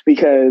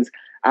 because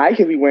I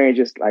can be wearing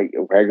just like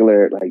a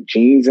regular like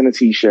jeans and a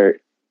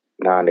t-shirt.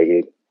 Nah,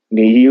 nigga,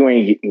 you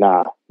ain't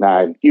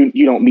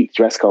you don't meet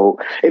dress code.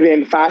 And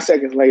then 5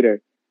 seconds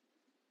later,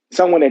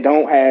 someone that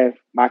don't have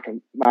my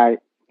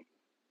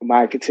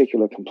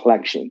particular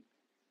complexion,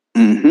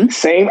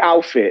 same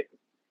outfit.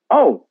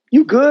 Oh,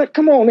 you good?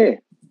 Come on in.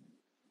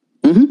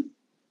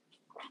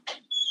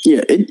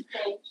 Yeah,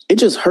 it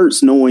just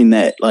hurts knowing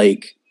that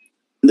like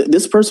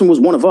this person was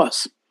one of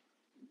us.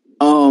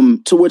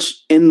 To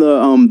which in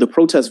the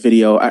protest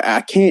video,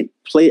 I can't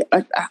play.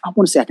 I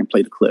want to say I can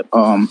play the clip.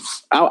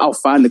 I'll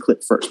find the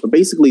clip first. But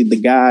basically, the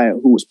guy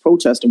who was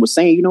protesting was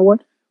saying, you know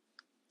what?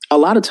 A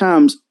lot of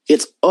times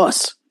it's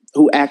us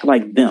who act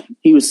like them.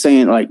 He was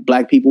saying like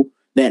black people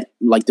that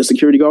like the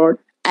security guard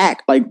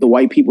act like the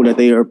white people that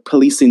they are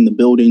policing the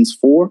buildings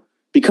for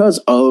because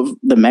of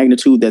the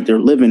magnitude that they're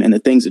living and the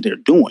things that they're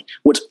doing,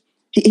 which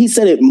he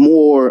said it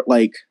more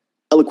like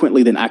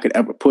eloquently than I could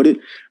ever put it.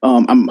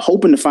 I'm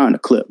hoping to find a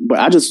clip, but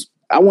I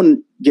want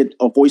to get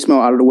a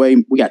voicemail out of the way.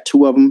 We got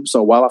 2 of them.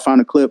 So while I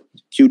find a clip,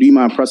 Q, do you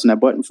mind pressing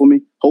that button for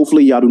me?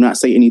 Hopefully y'all do not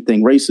say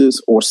anything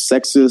racist or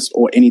sexist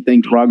or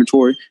anything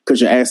derogatory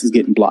because your ass is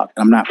getting blocked.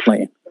 I'm not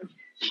playing.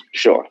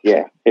 Sure.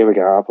 Yeah. Here we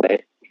go. I'll play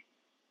it.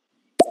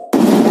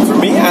 For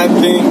me, I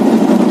think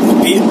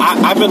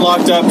I've been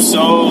locked up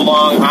so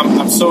long.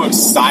 I'm so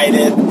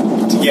excited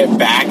to get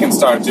back and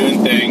start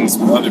doing things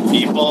with other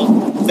people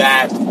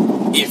that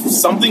if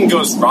something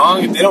goes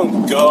wrong, if they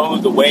don't go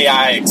the way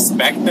I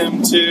expect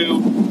them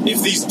to,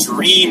 if these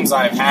dreams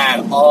I've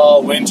had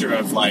all winter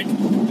of like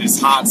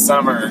this hot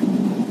summer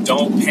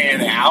don't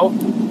pan out,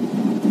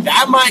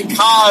 that might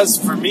cause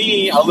for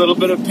me a little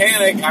bit of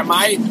panic. I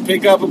might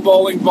pick up a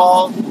bowling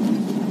ball.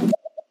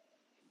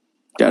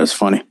 That is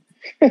funny.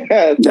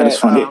 That is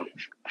funny. Okay.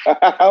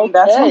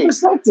 That's my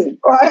perspective.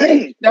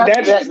 Right?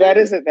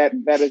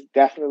 That is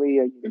definitely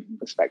a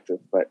perspective,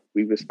 but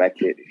we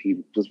respect it. He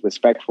was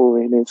respectful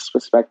in his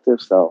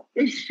perspective, so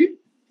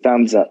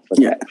thumbs up for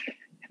that.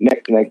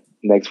 Next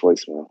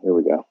voicemail. Here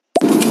we go.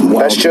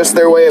 That's just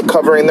their way of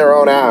covering their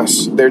own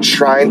ass. They're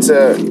trying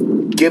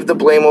to give the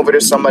blame over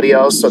to somebody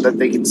else so that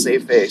they can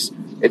save face.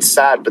 It's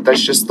sad, but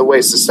that's just the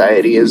way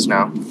society is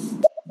now.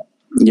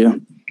 Yeah.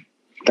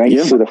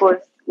 Thanks to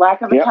the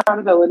lack of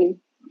accountability.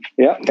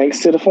 Yeah,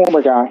 thanks to the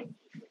former guy.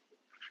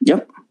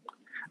 Yep.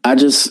 I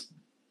just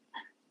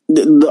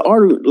the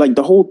art, like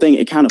the whole thing,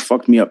 it kind of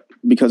fucked me up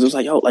because it was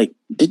like, yo, like,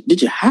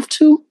 did you have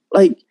to?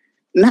 Like,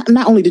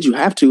 not only did you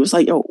have to, it's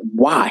like, yo,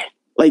 why?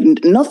 Like,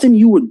 nothing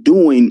you were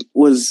doing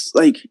was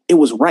like, it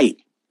was right.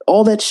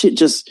 All that shit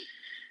just,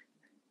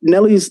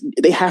 Nelly's,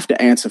 they have to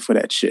answer for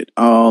that shit.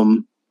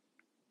 I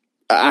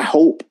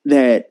hope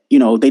that,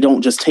 they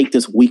don't just take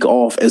this week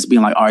off as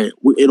being like, all right,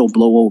 it'll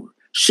blow over.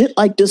 Shit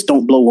like this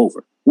don't blow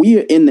over. We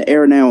are in the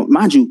air now,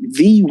 mind you,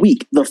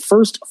 the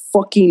first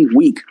fucking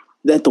week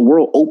that the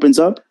world opens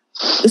up.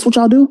 This what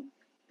y'all do?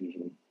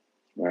 Mm-hmm.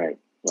 Right.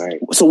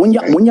 So when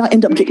y'all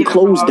end up getting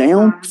closed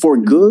down for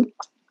good,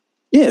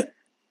 yeah,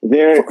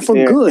 for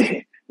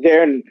good.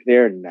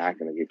 They're not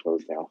going to get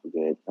closed down for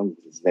good. I'm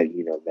just letting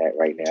you know that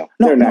right now.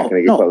 No, they're not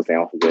going to get closed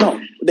down for good. No,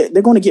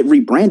 they're going to get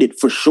rebranded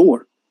for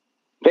sure.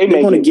 They're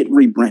going to get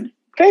rebranded.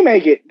 They may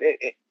get.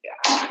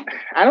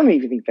 I don't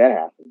even think that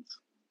happens.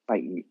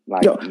 Like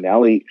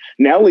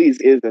Nelly's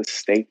is a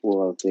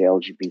staple of the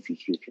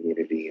LGBTQ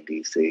community in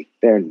DC.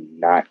 They're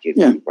not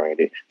getting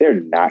rebranded. They're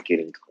not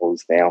getting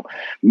closed down.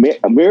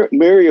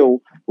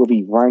 Muriel will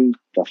be run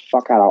the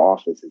fuck out of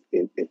office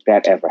if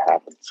that ever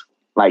happens.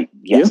 Like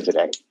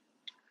yesterday.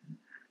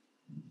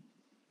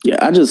 Yeah,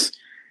 I just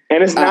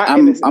and it's not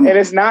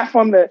it's not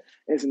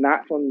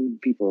from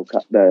people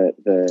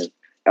the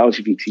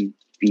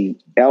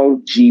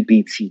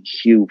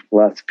LGBTQ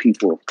plus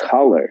people of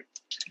color.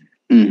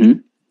 Mm-hmm.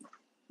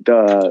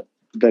 The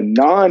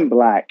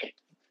non-black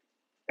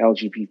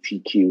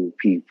LGBTQ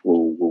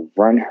people will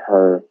run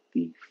her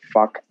the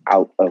fuck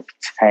out of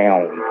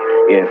town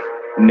if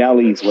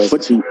Nelly's was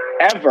to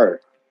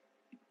ever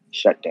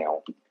shut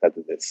down because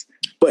of this.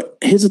 But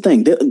here's the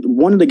thing.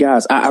 One of the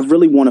guys, I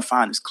really want to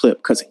find this clip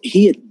because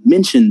he had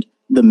mentioned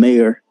the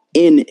mayor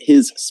in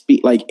his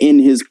speech, like in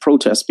his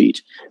protest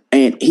speech.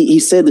 And he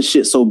said the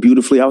shit so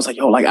beautifully. I was like,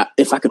 yo, like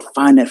if I could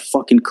find that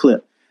fucking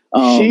clip.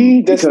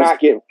 She does not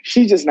get,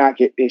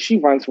 if she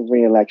runs for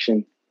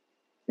re-election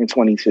in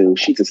 22,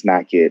 she does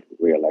not get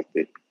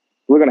re-elected.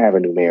 We're going to have a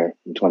new mayor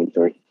in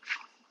 23.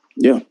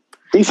 Yeah.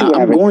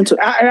 DC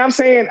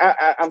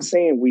I'm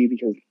saying we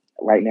because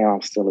right now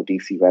I'm still a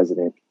DC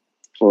resident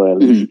for at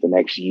least the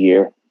next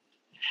year.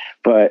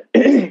 But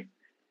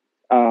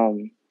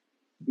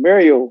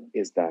Muriel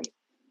is done.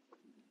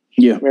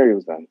 Yeah.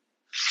 Muriel's done.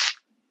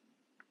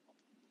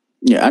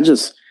 Yeah,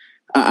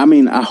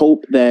 I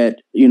hope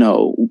that,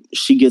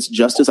 she gets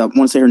justice. I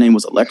want to say her name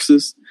was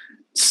Alexis.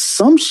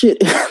 Some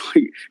shit,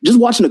 just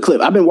watching the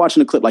clip. I've been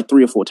watching the clip like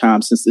 3 or 4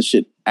 times since this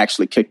shit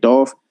actually kicked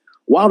off.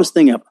 Wildest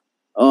thing ever.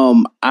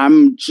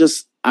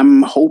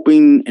 I'm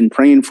hoping and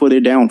praying for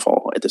their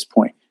downfall at this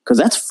point because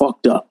that's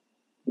fucked up.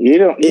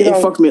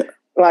 It fucked me up.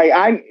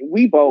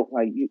 We both,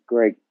 like you,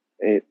 Greg,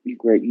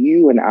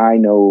 you and I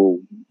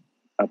know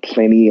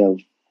plenty of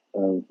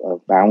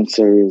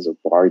bouncers, of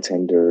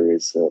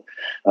bartenders,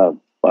 of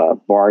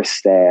bar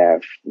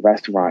staff,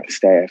 restaurant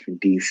staff in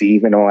DC,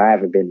 even though I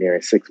haven't been there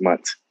in 6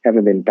 months. I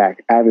haven't been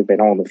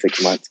home in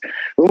 6 months.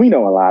 But we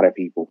know a lot of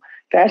people.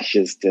 That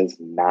just does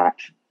not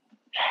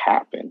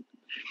happen.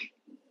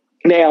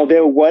 Now,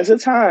 there was a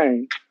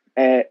time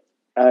at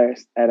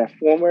a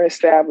former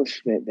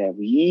establishment that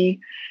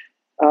we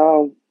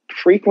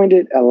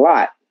frequented a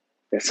lot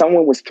that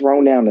someone was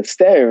thrown down the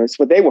stairs,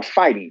 but they were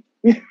fighting.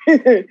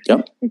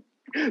 Yep.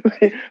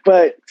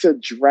 But to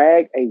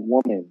drag a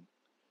woman,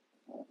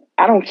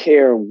 I don't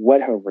care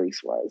what her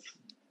race was.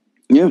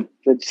 Yeah.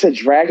 But to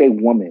drag a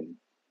woman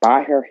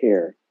by her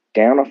hair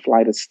down a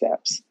flight of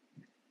steps.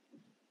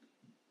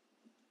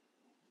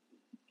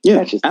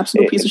 Yeah,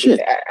 absolute piece of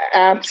shit.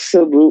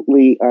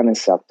 Absolutely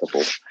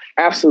unacceptable.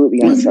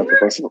 Absolutely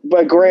unacceptable.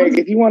 But Greg,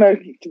 if you want to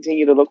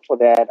continue to look for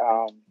that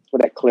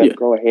clip,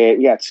 go ahead.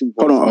 We got 2.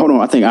 Hold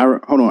on. I think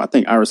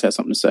Iris has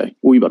something to say.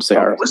 What were you about to say,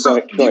 Iris?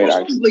 So, go ahead,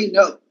 Iris.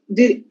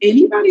 Did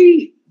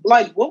anybody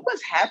what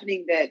was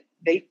happening that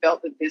they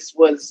felt that this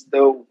was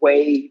the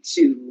way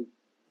to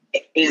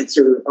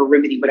answer or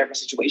remedy whatever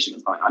situation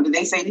was going on? Did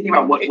they say anything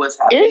about what was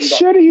happening? It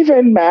shouldn't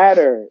even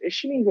matter. It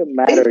shouldn't even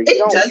matter. You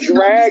don't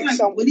drag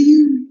someone.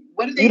 You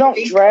don't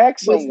drag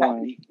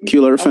someone.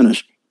 Q, let her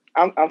finish.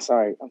 I'm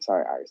sorry,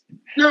 Iris.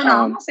 No,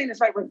 I'm not saying it's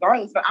right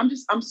regardless, but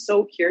I'm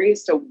so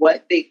curious to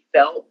what they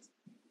felt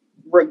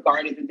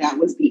regarding that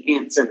was the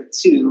answer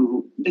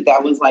to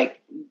that was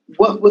like,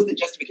 what was the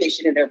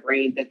justification in their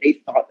brain that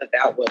they thought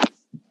that was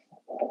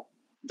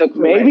the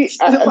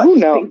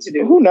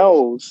who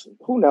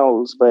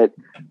knows, but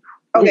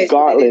okay,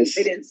 regardless,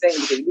 so they didn't say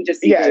anything. We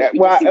just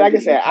like I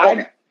said,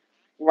 I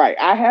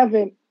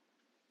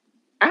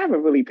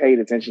haven't really paid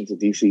attention to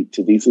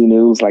DC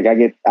news. Like I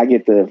get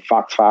the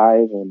Fox 5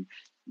 and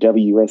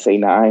WSA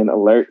 9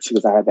 alerts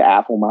because I have the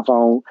app on my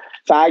phone,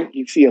 so I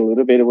can see a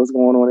little bit of what's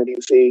going on in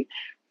DC.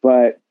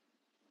 But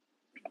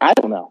I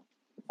don't know.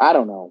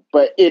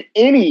 But in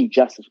any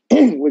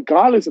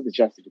regardless of the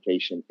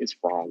justification, it's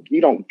wrong.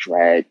 You don't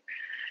drag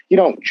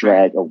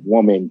a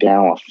woman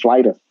down a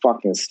flight of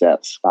fucking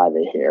steps by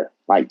their hair.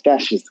 Like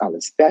that's just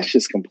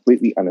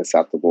completely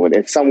unacceptable. And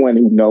as someone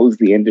who knows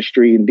the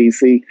industry in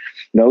DC,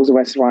 knows the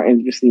restaurant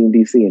industry in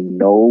DC, and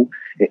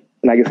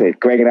like I said,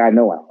 Greg and I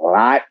know a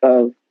lot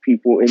of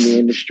people in the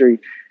industry.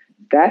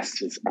 That's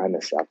just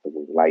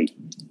unacceptable. Like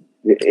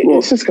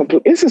it's just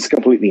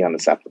completely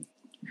unacceptable.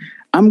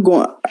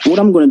 What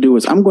I'm going to do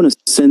is I'm going to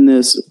send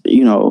this,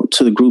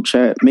 to the group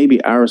chat.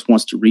 Maybe Iris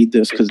wants to read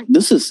this because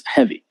this is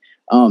heavy.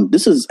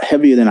 This is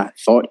heavier than I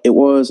thought it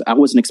was. I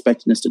wasn't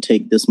expecting this to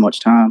take this much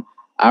time.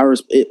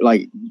 Iris,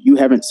 you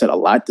haven't said a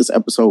lot this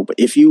episode, but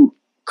if you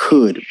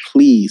could,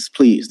 please,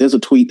 there's a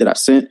tweet that I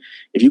sent.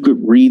 If you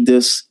could read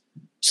this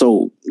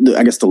so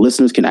I guess the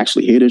listeners can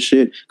actually hear this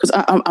shit, because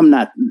I'm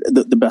not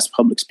the best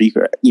public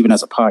speaker, even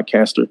as a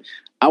podcaster.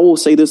 I will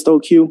say this though,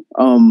 Q.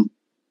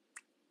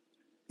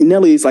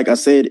 Nelly's, like I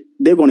said,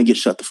 they're going to get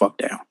shut the fuck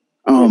down.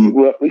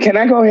 Well, can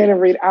I go ahead and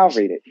read it? I'll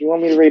read it. You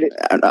want me to read it?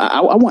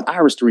 I want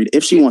Iris to read it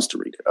if she wants to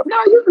read it. No,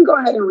 you can go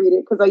ahead and read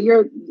it because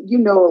you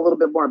know a little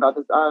bit more about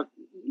this.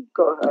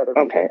 Go ahead.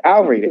 Okay,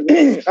 I'll read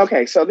it.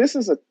 Okay, so this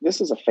is a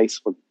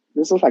Facebook.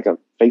 This is like a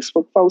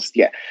Facebook post.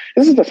 Yeah,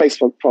 this is the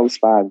Facebook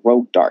post by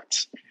Rogue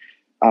Darts.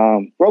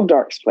 Rogue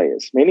Darts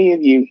players. Many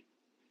of you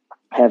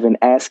have been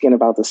asking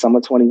about the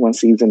Summer 21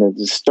 season, a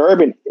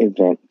disturbing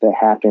event that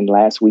happened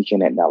last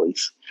weekend at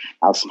Nelly's,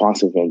 our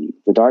sponsor venue.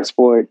 The Darts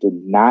board did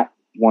not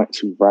want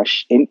to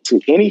rush into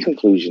any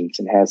conclusions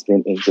and has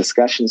been in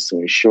discussions to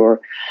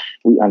ensure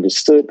we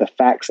understood the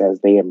facts as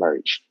they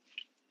emerged.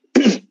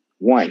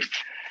 1.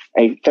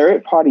 A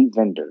third-party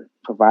vendor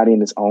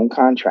providing its own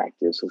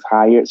contractors was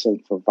hired to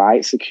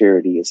provide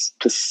security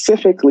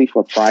specifically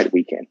for Pride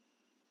Weekend.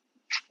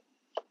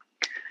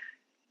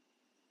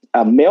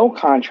 A male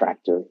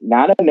contractor,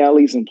 not a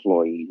Nelly's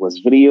employee,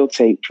 was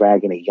videotaped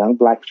dragging a young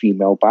Black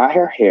female by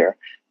her hair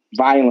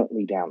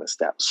violently down the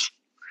steps.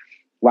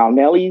 While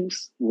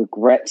Nelly's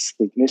regrets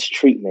the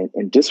mistreatment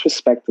and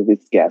disrespect of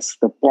its guests,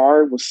 the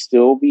bar will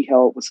still be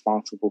held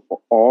responsible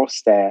for all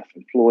staff,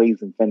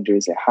 employees, and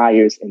vendors it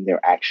hires in their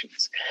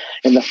actions.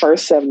 In the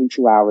first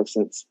 72 hours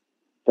since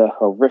the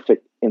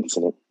horrific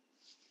incident,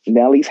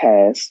 Nelly's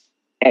has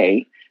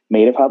A,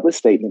 made a public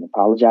statement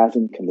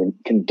apologizing and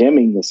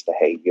condemning this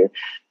behavior,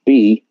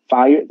 B,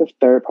 fired the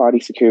third-party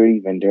security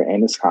vendor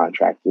and its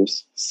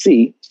contractors,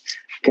 C,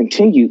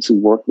 continued to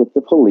work with the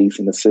police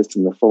and assist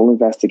in the full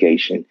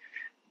investigation,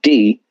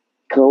 D,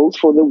 closed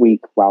for the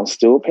week while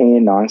still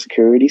paying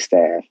non-security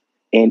staff,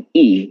 and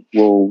E,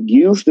 will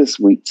use this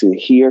week to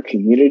hear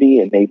community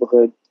and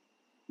neighborhood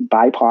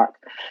BIPOC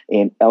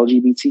and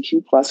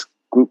LGBTQ plus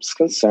groups'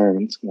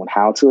 concerns on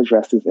how to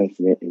address this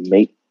incident and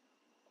make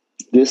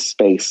this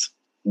space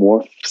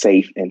more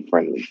safe and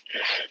friendly.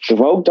 The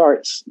Rogue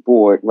Darts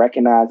board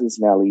recognizes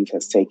Nelly's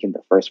has taken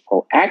the first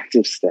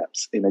proactive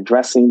steps in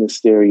addressing this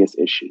serious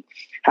issue.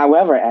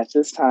 However, at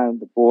this time,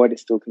 the board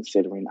is still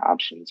considering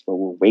options, but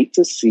we'll wait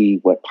to see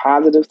what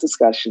positive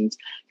discussions,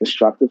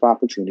 constructive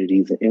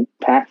opportunities, and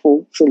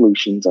impactful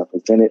solutions are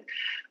presented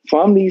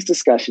from these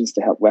discussions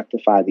to help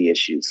rectify the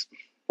issues.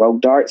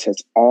 Rogue Darts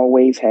has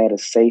always had a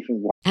safe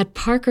and... At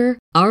Parker,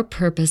 our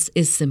purpose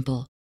is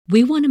simple.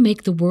 We want to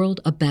make the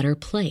world a better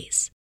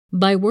place.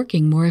 By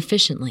working more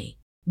efficiently,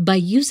 by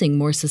using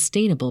more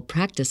sustainable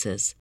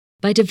practices,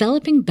 by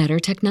developing better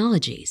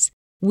technologies,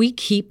 we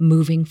keep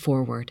moving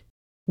forward.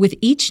 With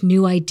each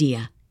new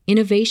idea,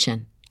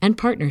 innovation, and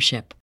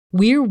partnership,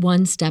 we're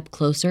one step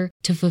closer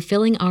to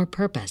fulfilling our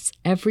purpose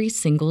every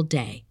single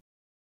day.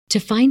 To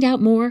find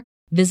out more,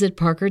 visit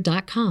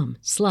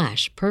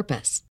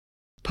parker.com/purpose.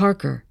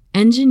 Parker,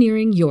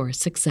 engineering your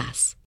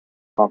success.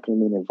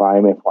 Welcoming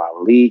environment for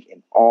our league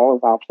and all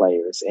of our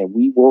players, and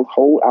we will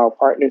hold our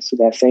partners to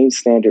that same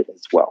standard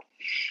as well.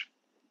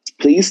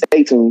 Please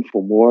stay tuned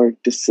for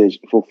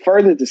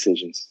further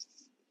decisions.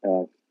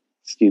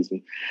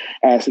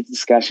 As the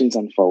discussions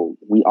unfold.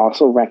 We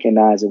also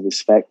recognize and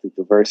respect the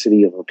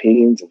diversity of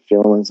opinions and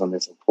feelings on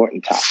this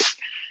important topic.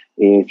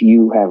 If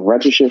you have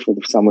registered for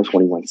the Summer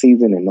 21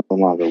 season and no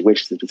longer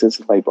wish to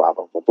participate, blah,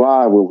 blah, blah,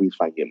 blah, we'll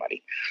refund your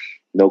money.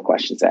 No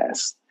questions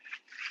asked.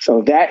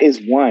 So that is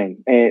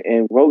one.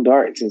 And Rogue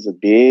Darts is a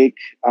big,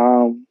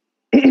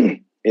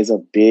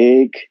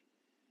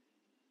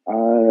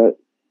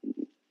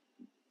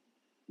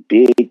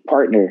 big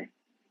partner.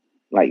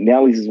 Like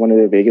Nelly's is one of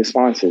their biggest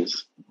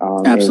sponsors.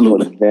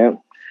 Absolutely.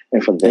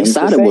 And for them to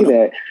say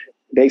that,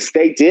 they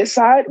did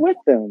side with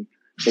them.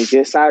 They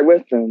did side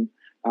with them.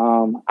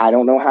 I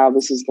don't know how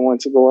this is going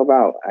to go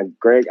about.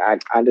 Greg, I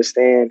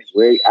understand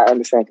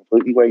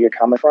completely where you're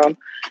coming from.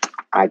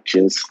 I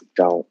just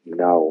don't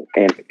know,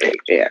 and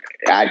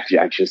I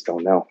just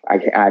don't know.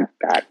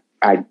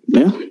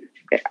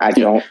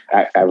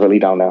 I really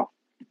don't know.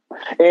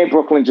 And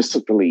Brooklyn just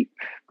took the lead.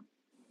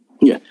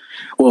 Yeah.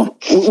 Well,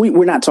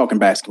 we're not talking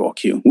basketball,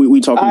 Q.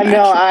 We talking. I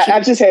know.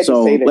 I just had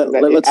to say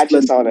that. I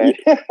just saw that.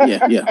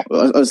 Yeah.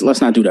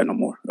 Let's not do that no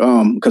more.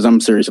 Because I'm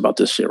serious about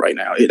this shit right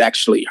now. It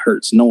actually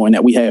hurts knowing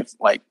that we have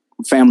like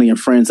family and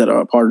friends that are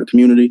a part of the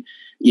community.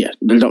 Yeah.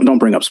 Don't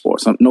bring up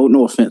sports.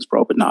 No offense,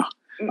 bro, but nah.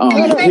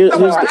 Here's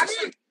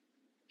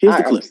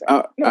the clip.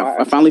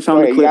 I finally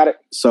found the clip.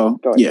 So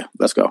yeah,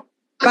 let's go.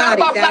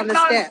 Body down the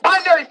steps.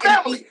 Binary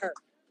family.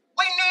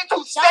 We need to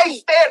stay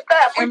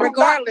steadfast. And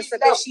regardless of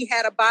if she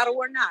had a bottle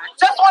or not,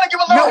 just want to give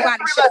a little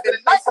nobody should have been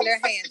placing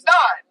their hands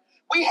on.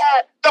 We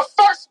had the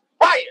first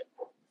riot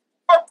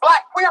for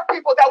Black queer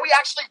people that we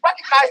actually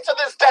recognize to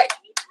this day.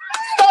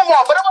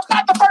 Stonewall, but it was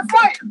not the first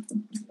riot.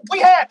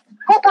 We had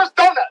Cooper's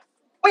Donuts.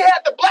 We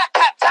had the Black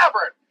Cat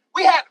Tavern.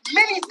 We had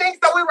many things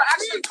that we were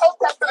actually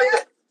protesting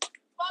against.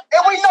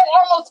 And we know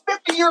almost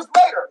 50 years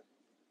later,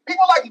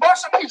 people like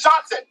Marsha P.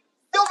 Johnson,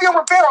 Sylvia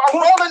Rivera are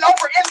rolling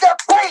over in their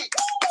graves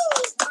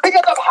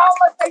because of how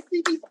much they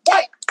see these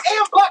white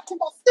and Black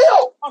people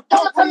still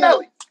coming to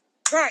Nelly.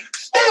 Right.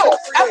 Still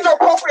after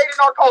appropriating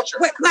our culture.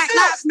 With Black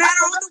Lives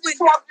Matter on the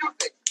window.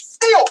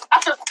 Still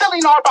after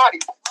stealing our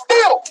bodies.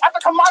 Still after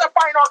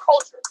commodifying our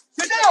culture.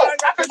 Still,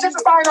 after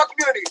gentrifying our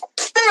community.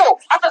 Still,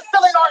 after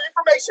stealing our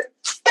information.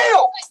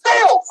 Still.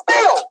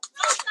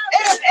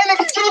 It is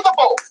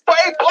inexcusable for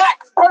a black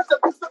person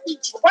to be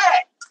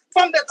dragged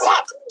from the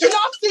top. Do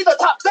y'all see the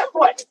top this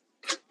way?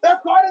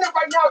 They're guarding it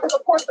right now because,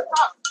 of course, the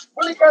cops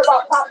really care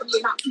about property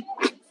and not people.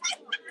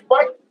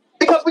 Right?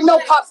 Because we know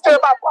cops care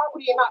about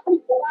property and not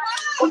people.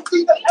 We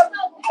see them every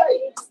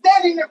day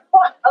standing in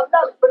front of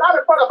Nelly, but not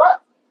in front of us.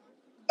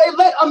 They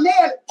let a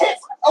man hit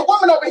a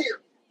woman over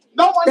here.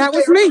 No one. That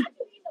was me.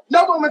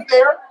 No one was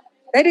there.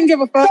 They didn't give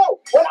a fuck. So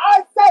when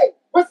I say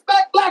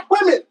respect black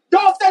women,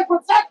 y'all say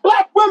protect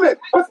black women.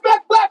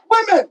 Respect black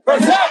women.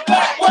 Protect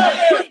black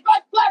women.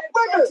 Respect black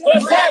women.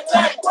 Protect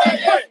black women.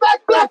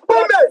 Respect black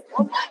women.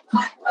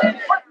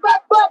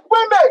 Respect black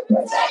women.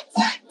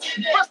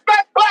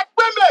 Respect black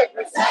women.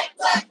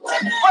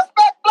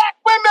 Respect black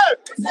women.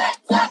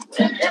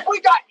 If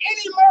we got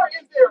any more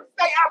in there,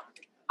 stay out.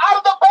 Out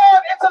of the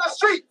barn into the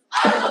street.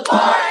 Out of the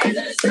barn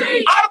into the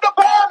street. Out of the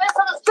barn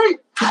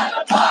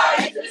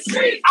into the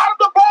street. Out of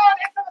the barn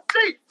into the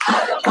street.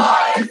 Out of the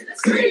barn into the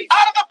street.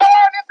 Out of the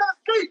barn into the street. Out of the barn into the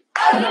street.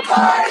 Out of the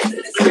barn into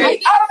the street.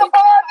 Out of the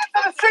barn into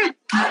the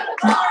street. Out of the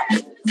barn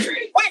into the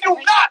street. We do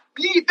not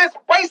need this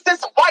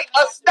racist white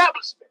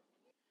establishment.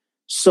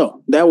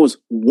 So that was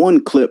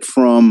one clip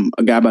from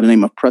a guy by the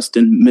name of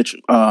Preston Mitchum.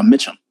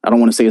 I don't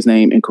want to say his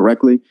name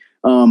incorrectly.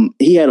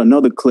 He had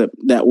another clip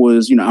that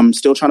was, I'm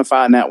still trying to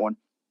find that one.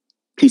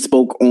 He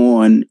spoke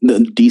on the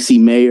DC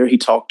mayor. He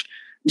talked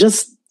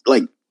just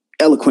like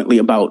eloquently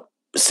about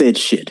said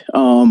shit.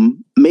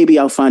 Maybe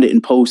I'll find it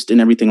in post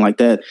and everything like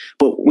that.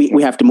 But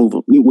we have to move.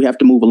 We have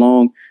to move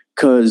along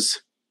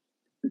because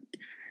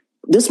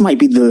this might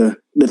be the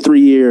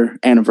 3-year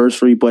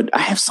anniversary. But I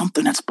have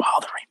something that's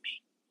bothering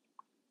me.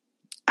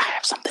 I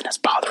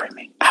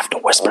have to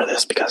whisper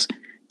this because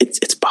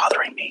it's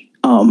bothering me.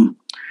 All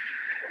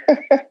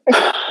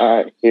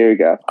right, here we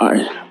go. All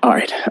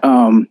right.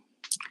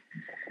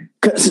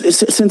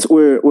 Since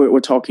we're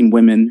talking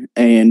women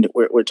and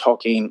we're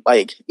talking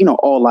like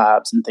all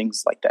lives and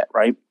things like that,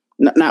 right?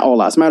 Not all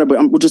lives matter,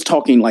 but we're just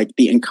talking like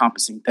the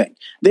encompassing thing.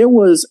 There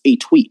was a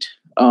tweet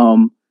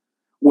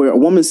where a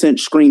woman sent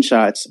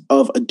screenshots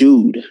of a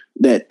dude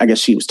that I guess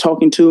she was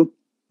talking to.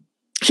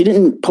 She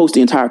didn't post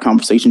the entire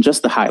conversation,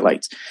 just the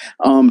highlights.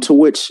 To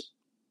which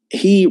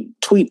he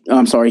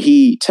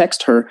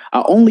texted her,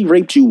 "I only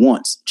raped you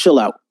once. Chill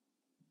out."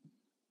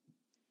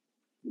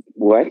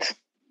 What?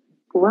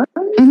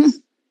 Mm-hmm.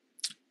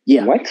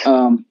 Yeah. What?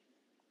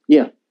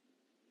 Yeah.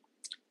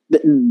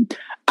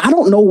 I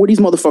don't know where these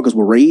motherfuckers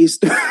were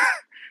raised.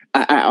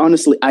 I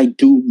honestly, I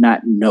do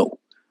not know.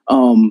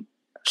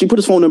 She put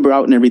his phone number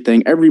out and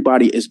everything.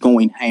 Everybody is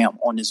going ham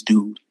on this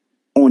dude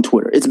on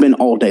Twitter. It's been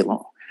all day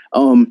long.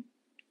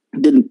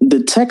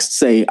 The text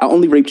say, "I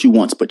only raped you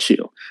once, but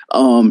chill."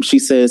 She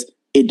says,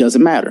 "It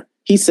doesn't matter."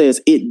 He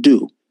says, "It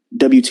do."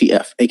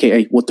 WTF,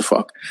 aka what the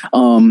fuck.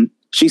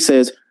 She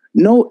says,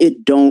 "No,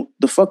 it don't.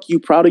 The fuck you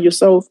proud of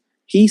yourself?"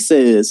 He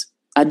says,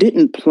 "I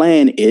didn't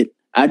plan it.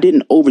 I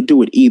didn't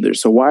overdo it either.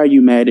 So why are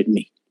you mad at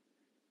me?"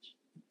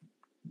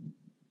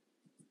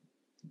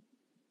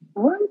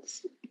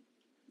 What?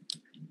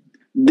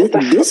 These are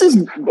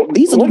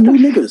the new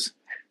niggas.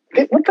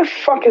 What the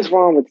fuck is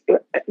wrong with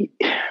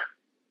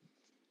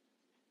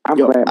I'm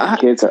glad my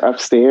kids are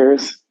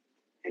upstairs.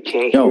 I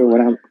can't hear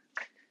what I'm...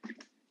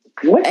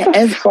 What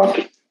the fuck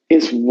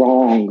is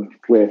wrong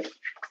with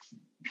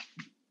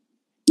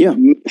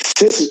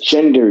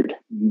cisgendered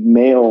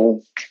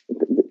male...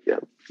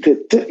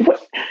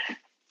 What?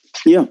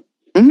 Yeah.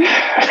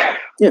 Mm-hmm.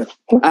 Yeah.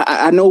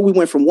 I know we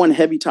went from one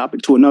heavy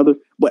topic to another,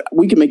 but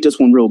we can make this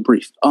one real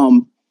brief.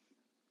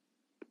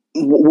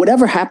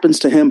 Whatever happens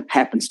to him,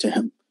 happens to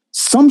him.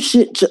 Some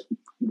shit...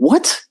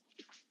 What?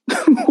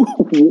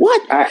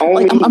 What?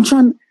 I'm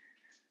trying...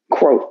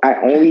 Quote, "I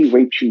only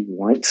raped you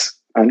once,"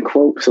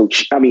 unquote. So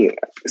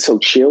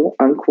chill,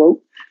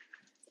 unquote.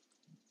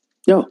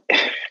 Yo,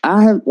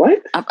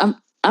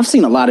 I've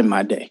seen a lot in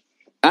my day.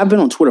 I've been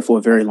on Twitter for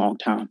a very long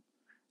time.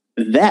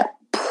 That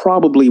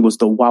probably was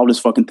the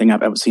wildest fucking thing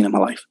I've ever seen in my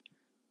life.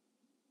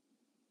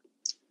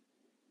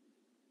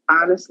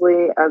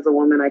 Honestly, as a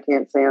woman, I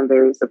can't say I'm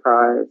very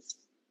surprised.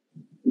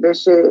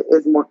 This shit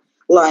is more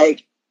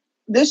like...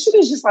 This shit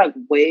is just like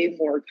way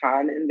more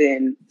common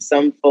than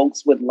some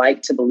folks would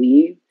like to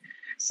believe.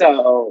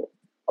 So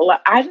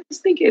I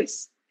just think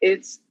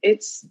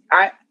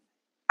I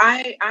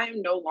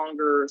am no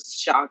longer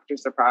shocked or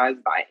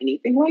surprised by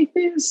anything like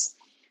this,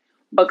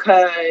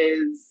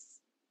 because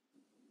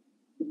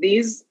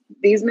these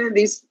men,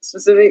 these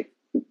specific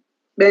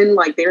men,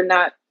 like, they're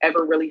not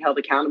ever really held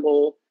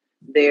accountable.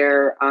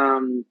 They're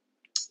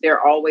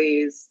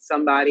always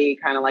somebody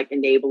kind of like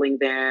enabling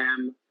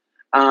them.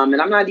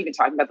 And I'm not even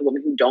talking about the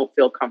women who don't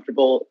feel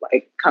comfortable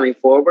like coming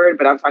forward,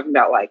 but I'm talking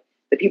about like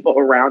the people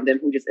around them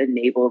who just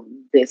enable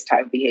this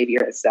type of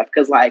behavior and stuff.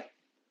 Cause like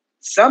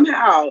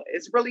somehow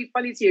it's really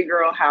funny to you,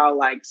 girl, how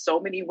like so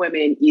many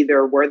women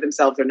either were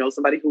themselves or know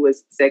somebody who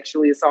was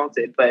sexually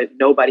assaulted, but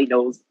nobody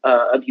knows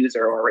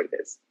abuser or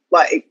rapist.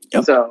 Like,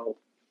 yep. So.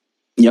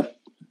 Yep.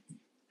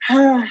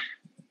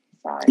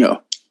 Sorry. You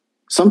know,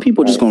 some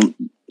people just gonna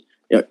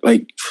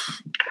like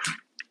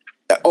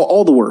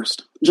all the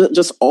worst.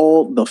 Just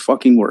all the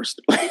fucking worst.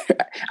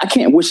 I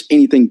can't wish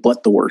anything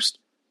but the worst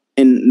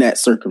in that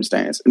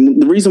circumstance.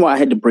 And the reason why I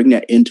had to bring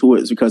that into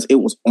it is because it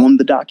was on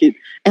the docket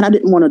and I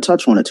didn't want to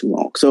touch on it too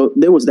long. So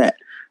there was that.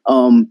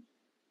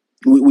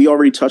 We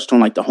already touched on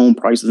like the home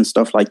prices and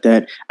stuff like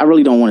that. I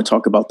really don't want to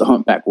talk about the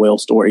humpback whale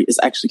story. It's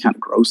actually kind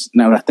of gross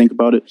now that I think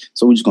about it.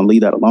 So we're just going to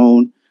leave that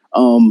alone.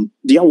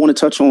 Do y'all want to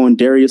touch on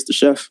Darius the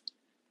chef?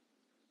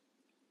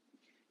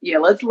 Yeah,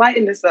 let's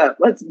lighten this up.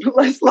 Let's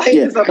lighten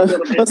this up a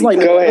little bit.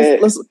 Go ahead.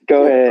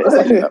 Go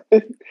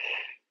ahead.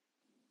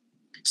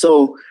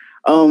 So,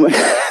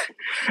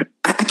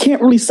 I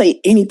can't really say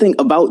anything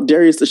about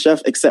Darius the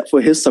chef except for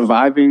his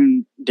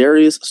surviving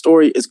Darius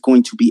story is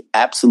going to be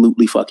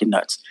absolutely fucking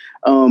nuts.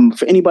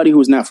 For anybody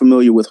who's not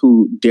familiar with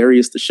who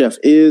Darius the chef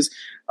is,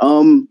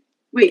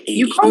 wait,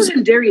 you called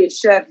him Darius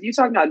chef? You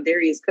talking about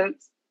Darius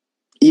Cooks?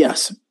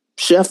 Yes,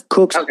 chef,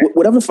 cooks, okay.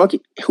 Whatever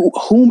fucking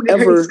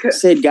whomever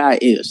said guy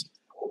is,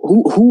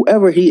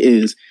 whoever he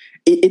is.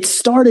 It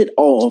started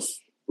off.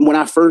 When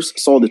I first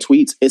saw the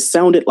tweets, it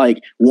sounded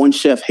like one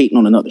chef hating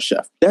on another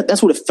chef.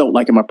 That's what it felt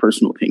like in my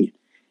personal opinion.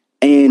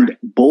 And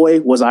boy,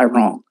 was I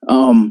wrong.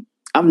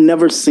 I've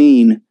never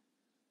seen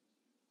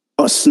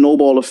a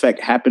snowball effect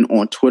happen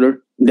on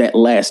Twitter that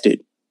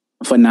lasted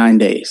for 9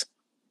 days.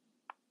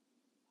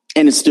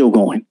 And it's still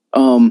going.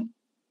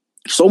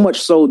 So much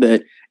so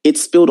that it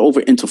spilled over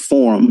into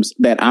forums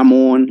that I'm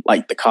on,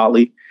 like the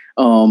Kali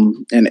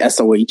and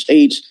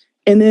SOHH.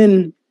 And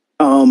then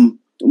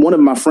one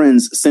of my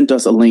friends sent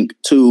us a link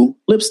to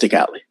Lipstick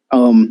Alley.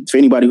 For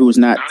anybody who is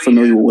not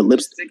familiar with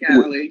Lipstick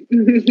Alley,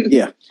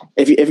 yeah,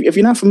 if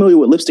you're not familiar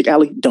with Lipstick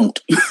Alley, don't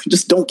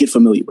just don't get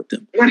familiar with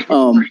them.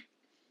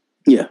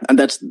 Yeah, and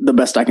that's the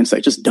best I can say.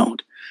 Just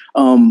don't.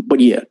 But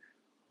yeah,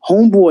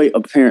 homeboy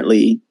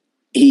apparently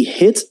he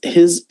hits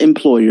his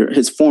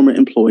former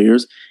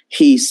employers.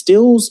 He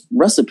steals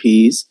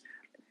recipes,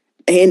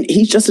 and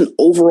he's just an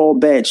overall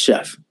bad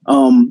chef.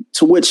 To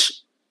which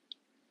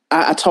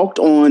I talked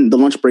on the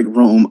lunch break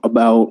room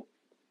about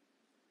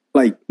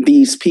like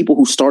these people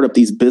who start up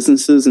these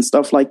businesses and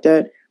stuff like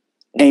that.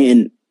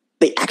 And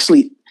they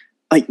actually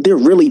like, they're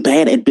really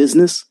bad at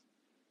business.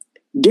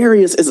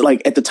 Darius is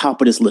like at the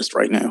top of this list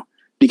right now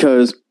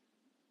because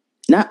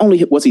not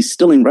only was he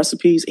stealing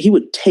recipes, he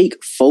would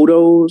take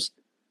photos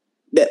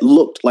that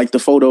looked like the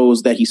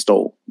photos that he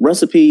stole,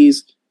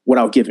 recipes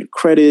without giving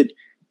credit.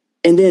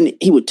 And then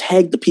he would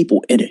tag the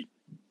people in it.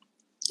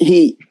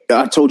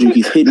 I told you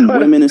he's hitting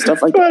women and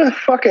stuff like that. What a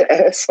fucking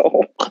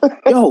asshole.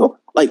 Yo,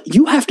 like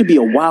you have to be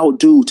a wild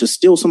dude to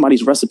steal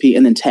somebody's recipe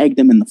and then tag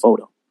them in the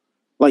photo.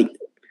 Like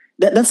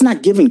that's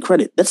not giving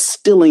credit. That's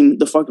stealing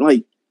the fucking,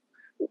 like,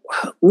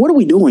 what are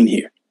we doing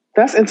here?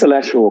 That's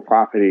intellectual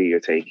property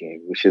you're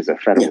taking, which is a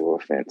federal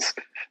offense.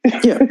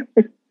 Yeah.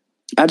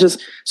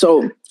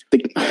 So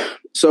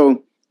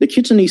the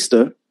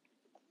Kitchenista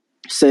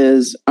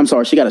says, I'm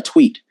sorry, she got a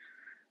tweet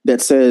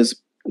that says,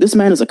 "This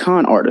man is a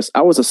con artist.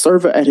 I was a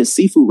server at his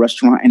seafood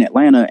restaurant in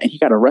Atlanta, and he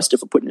got arrested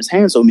for putting his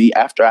hands on me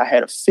after I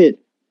had a fit.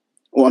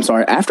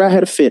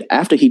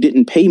 After he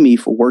didn't pay me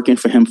for working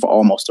for him for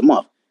almost a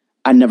month.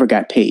 I never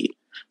got paid."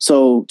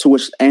 So to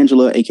which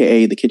Angela,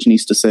 aka the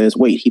Kitchenista, says,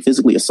 "Wait, he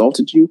physically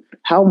assaulted you?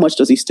 How much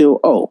does he still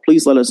owe?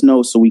 Please let us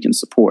know so we can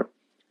support."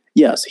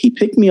 Yes, he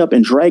picked me up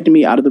and dragged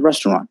me out of the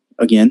restaurant.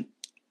 Again,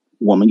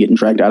 woman getting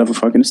dragged out of a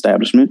fucking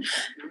establishment.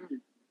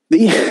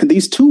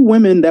 These two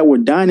women that were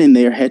dining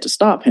there had to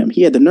stop him.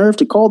 He had the nerve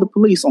to call the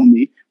police on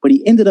me, but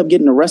he ended up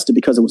getting arrested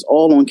because it was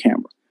all on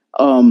camera.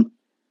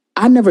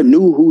 I never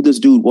knew who this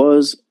dude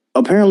was.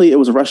 Apparently, it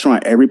was a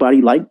restaurant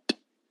everybody liked,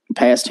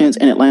 past tense,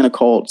 in Atlanta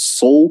called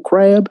Soul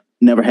Crab.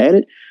 Never had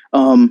it.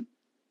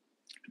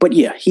 But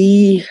yeah,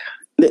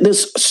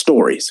 there's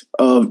stories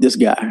of this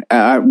guy.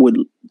 I would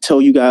tell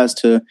you guys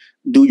to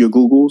do your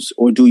Googles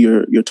or do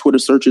your Twitter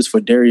searches for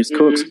Darius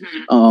Cooks.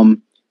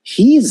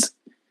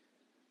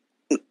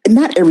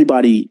 Not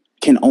everybody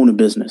can own a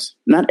business.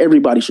 Not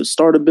everybody should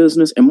start a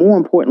business. And more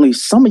importantly,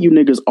 some of you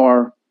niggas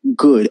are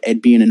good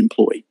at being an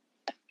employee.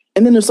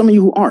 And then there's some of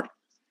you who aren't.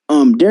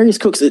 Darius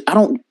Cooks,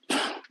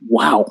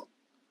 wow.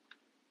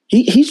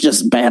 He's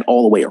just bad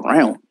all the way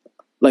around.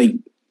 Like,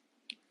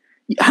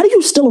 how do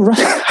you steal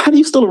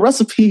a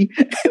recipe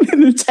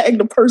and then tag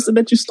the person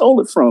that you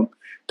stole it from?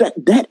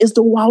 That is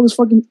the wildest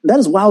that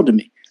is wild to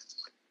me.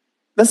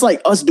 That's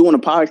like us doing a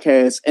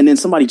podcast and then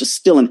somebody just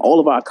stealing all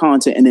of our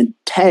content and then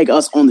tag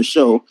us on the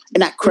show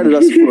and not credit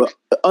us for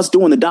us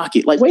doing the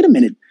docket. Like, wait a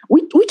minute.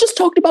 We just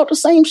talked about the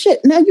same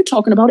shit. Now you're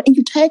talking about it and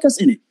you tag us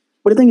in it.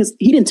 But the thing is,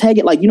 he didn't tag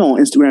it like, on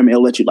Instagram,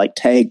 it'll let you like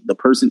tag the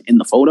person in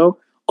the photo.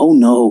 Oh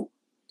no.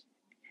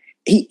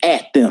 He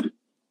at them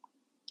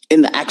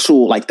in the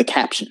actual, like the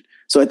caption.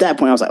 So at that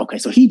point I was like, okay,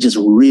 so he just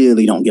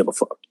really don't give a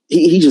fuck.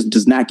 He just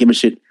does not give a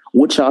shit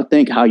what y'all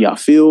think, how y'all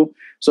feel.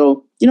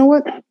 So you know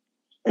what?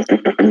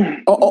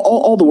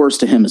 all the worst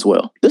to him as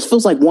well. This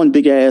feels like one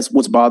big ass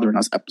what's bothering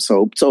us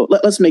episode. So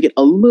let's make it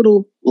a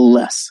little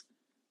less.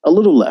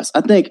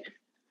 I think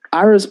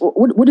Iris,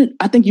 what did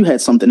I think you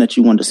had something that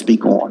you wanted to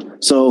speak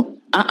on? So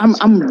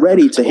I'm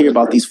ready to hear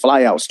about these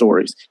fly out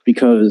stories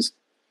because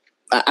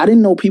I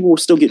didn't know people were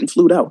still getting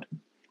flued out.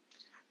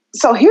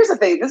 So here's the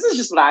thing. This is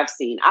just what I've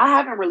seen. I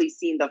haven't really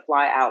seen the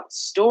fly out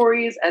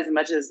stories as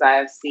much as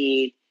I've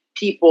seen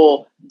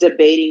people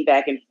debating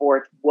back and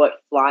forth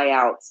what fly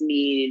outs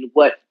mean,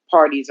 what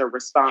parties are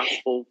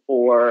responsible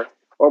for,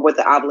 or what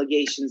the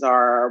obligations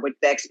are, or what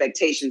the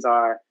expectations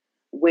are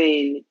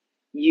when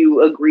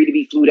you agree to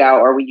be flued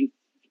out, or when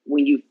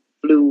you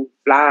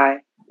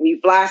fly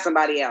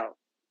somebody out.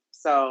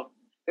 So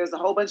there's a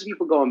whole bunch of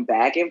people going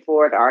back and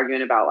forth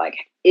arguing about like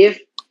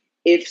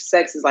if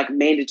sex is like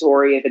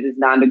mandatory, if it is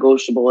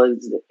non-negotiable,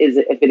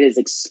 if it is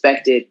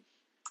expected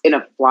in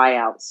a fly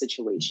out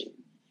situation.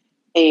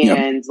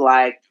 And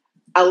like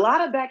a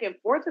lot of back and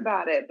forth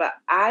about it, but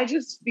I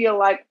just feel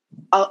like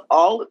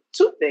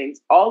two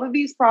things. All of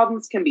these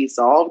problems can be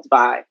solved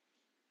by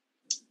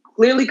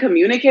clearly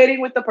communicating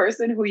with the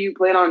person who you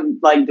plan on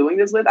like doing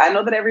this with. I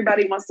know that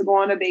everybody wants to go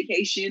on a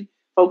vacation.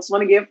 Folks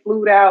want to get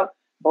flued out.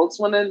 Folks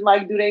want to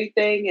like do their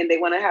thing and they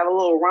want to have a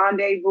little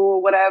rendezvous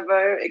or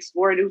whatever,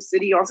 explore a new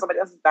city on somebody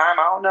else's dime.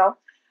 I don't know.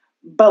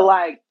 But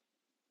like,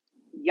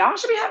 y'all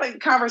should be having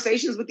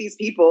conversations with these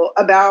people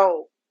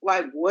about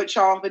like what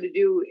y'all going to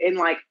do. And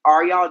like,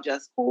 are y'all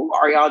just cool?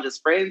 Are y'all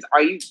just friends?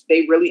 Are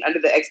they really under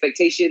the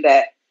expectation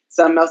that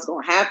something else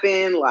going to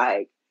happen?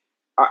 Like,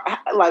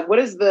 what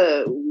is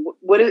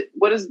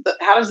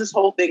how does this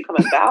whole thing come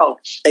about?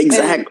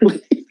 Exactly.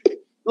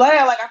 Like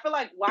I feel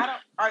like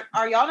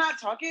are y'all not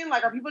talking?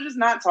 Like, are people just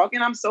not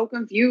talking? I'm so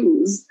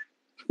confused.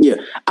 Yeah,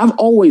 I've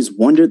always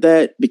wondered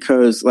that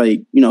because,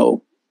 like, you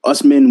know,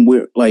 us men,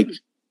 we're like,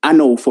 I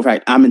know for a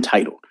fact I'm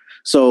entitled.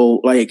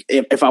 So, like,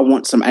 if I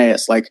want some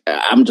ass, like,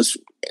 I'm just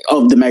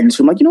of the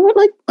magnitude. I'm like, you know what?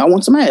 Like, I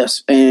want some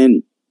ass,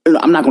 and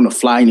I'm not going to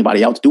fly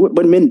anybody out to do it.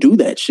 But men do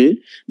that shit.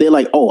 They're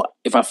like, oh,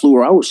 if I flew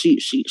her out,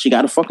 she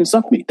got to fucking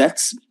suck me.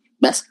 That's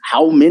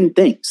how men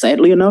think.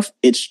 Sadly enough,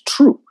 it's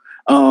true.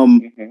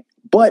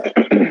 But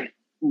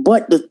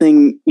the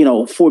thing, you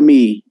know, for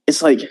me,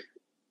 it's like,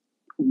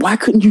 why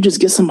couldn't you just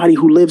get somebody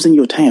who lives in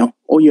your town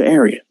or your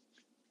area?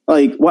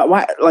 Like,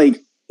 why like,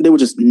 there were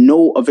just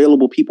no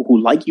available people who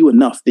like you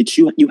enough that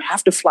you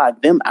have to fly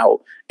them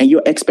out. And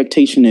your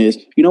expectation is,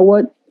 you know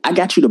what? I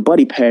got you the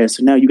buddy pass.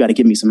 So now you got to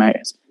give me some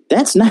ass.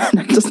 That's not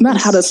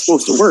how that's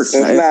supposed to work.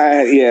 That's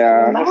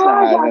not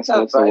how that's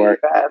supposed to work.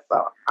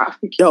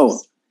 Yo.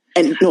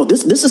 And no,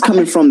 this is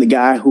coming from the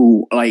guy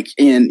who, like,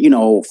 in, you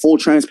know, full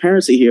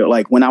transparency here,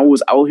 like when I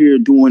was out here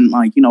doing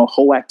like, you know,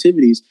 whole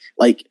activities,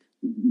 like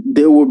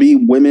there will be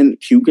women,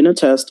 Q can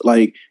attest,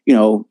 like, you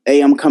know,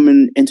 hey, I'm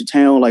coming into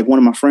town, like one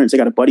of my friends, they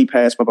got a buddy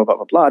pass, blah, blah, blah,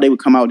 blah, blah. They would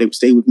come out, they would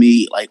stay with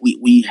me, like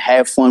we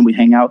have fun, we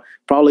hang out,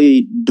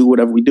 probably do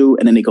whatever we do,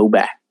 and then they go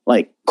back.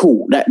 Like,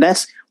 cool.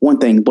 That's one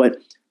thing, but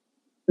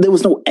there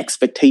was no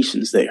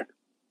expectations there.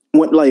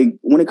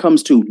 When it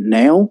comes to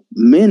now,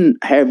 men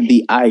have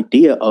the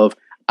idea of,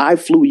 I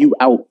flew you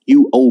out,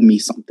 you owe me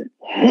something.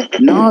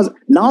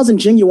 Nas and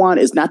Genuine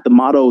is not the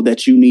motto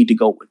that you need to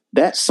go with.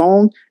 That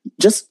song,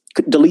 just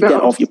delete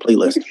that off your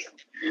playlist.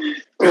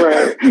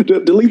 Right.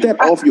 Delete that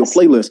off your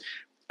playlist.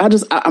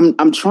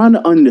 I'm trying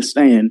to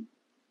understand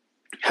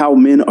how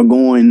men are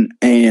going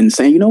and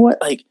saying, you know what,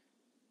 like,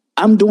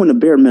 I'm doing the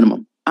bare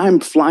minimum. I'm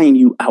flying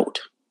you out.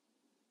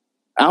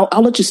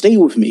 I'll let you stay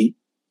with me.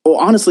 Or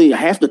honestly,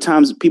 half the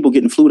times people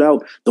getting flued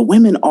out, the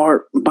women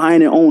are buying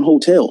their own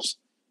hotels.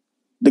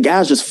 The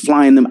guy's just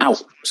flying them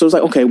out. So it's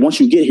like, okay, once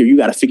you get here, you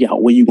got to figure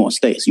out where you're going to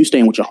stay. So you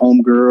staying with your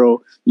homegirl,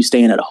 you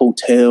staying at a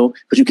hotel,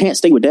 because you can't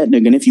stay with that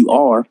nigga. And if you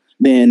are,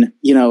 then,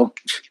 you know,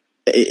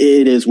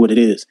 it is what it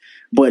is.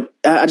 But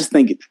I just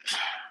think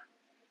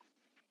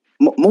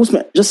most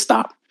men, just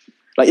stop.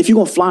 Like, if you're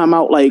going to fly them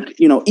out, like,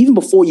 you know, even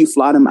before you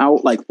fly them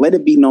out, like, let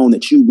it be known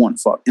that you want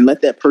fuck and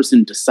let that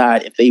person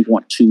decide if they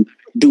want to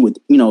do it,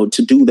 you know,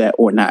 to do that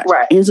or not.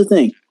 Right. Here's the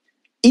thing.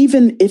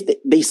 Even if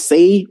they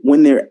say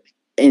when they're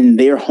in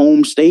their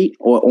home state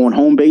or on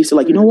home base, they're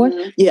like, you know what?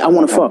 Yeah, I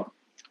want to fuck.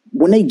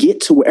 When they get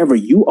to wherever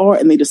you are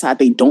and they decide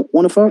they don't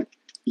want to fuck,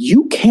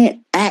 you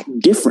can't act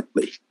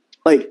differently.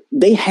 Like,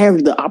 they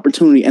have the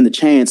opportunity and the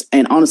chance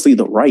and honestly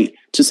the right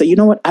to say, you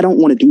know what? I don't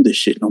want to do this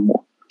shit no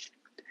more.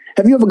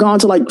 Have you ever gone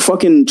to like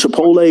fucking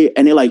Chipotle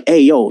and they're like, hey,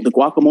 yo, the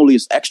guacamole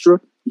is extra?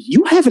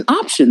 You have an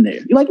option there.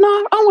 You're like, no,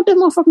 I don't want that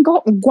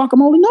motherfucking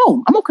guacamole.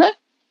 No, I'm okay.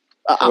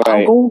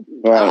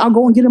 I'll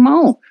go and get it my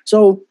own.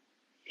 So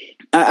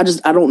I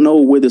don't know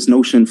where this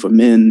notion for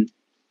men,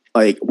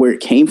 like where it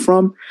came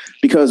from,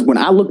 because when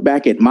I look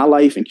back at my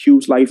life and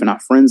Q's life and our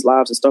friends'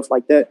 lives and stuff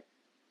like that,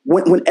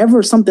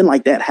 whenever something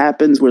like that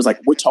happens, where it's like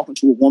we're talking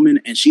to a woman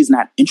and she's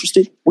not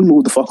interested, we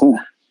move the fuck on.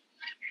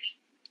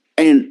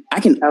 And I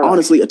can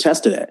honestly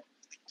attest to that.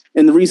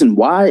 And the reason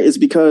why is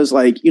because,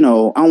 like, you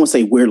know, I don't want to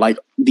say we're like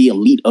the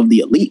elite of the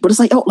elite, but it's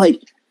like, oh,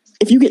 like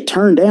if you get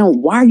turned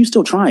down, why are you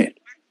still trying?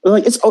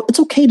 Like, it's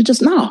okay to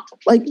just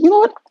like, you know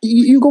what?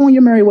 You go on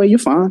your merry way, you're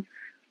fine.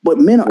 But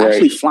men are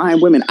actually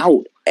flying women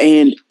out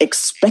and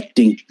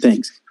expecting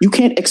things. You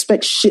can't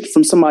expect shit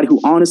from somebody who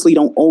honestly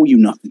don't owe you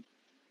nothing.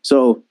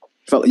 So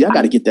Y'all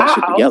got to get that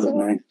shit together,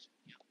 man.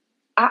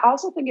 I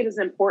also think it is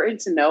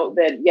important to note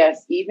that,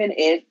 yes, even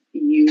if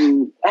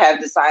you have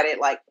decided,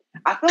 like,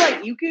 I feel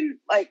like you can,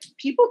 like,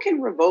 people can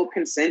revoke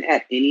consent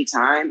at any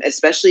time,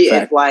 especially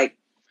if, like,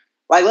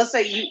 let's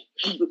say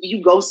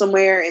you go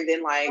somewhere and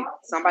then, like,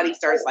 somebody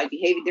starts, like,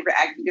 behaving different,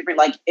 acting different.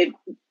 Like, if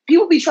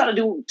people be trying to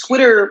do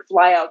Twitter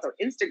flyouts or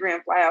Instagram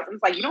flyouts, and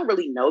it's like, you don't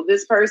really know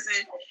this person.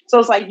 So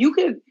it's like, you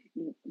could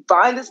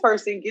find this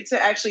person, get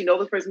to actually know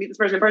this person, meet this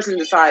person in person,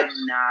 and decide,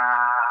 nah,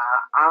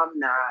 I'm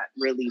not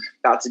really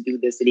about to do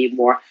this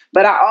anymore.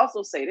 But I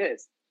also say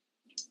this,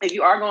 if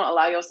you are going to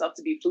allow yourself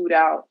to be flued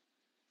out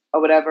or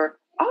whatever,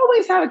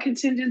 always have a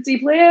contingency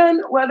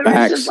plan, whether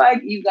it's just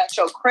like you got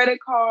your credit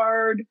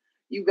card,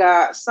 you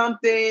got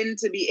something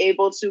to be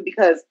able to,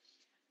 because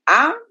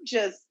I'm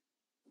just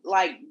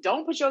like,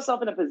 don't put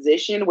yourself in a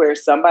position where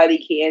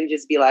somebody can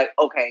just be like,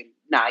 okay,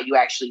 nah, you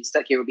actually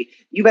stuck here with me.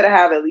 You better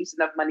have at least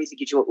enough money to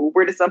get you an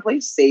Uber to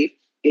someplace safe,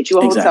 get you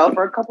a hotel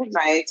for a couple of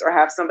nights, or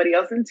have somebody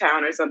else in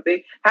town or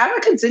something. Have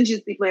a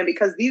contingency plan,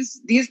 because these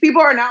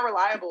people are not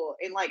reliable,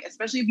 and like,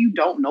 especially if you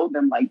don't know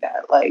them like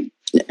that. Like,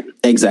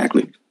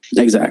 exactly.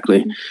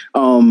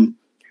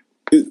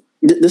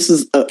 This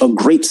is a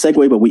great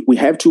segue, but we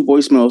have 2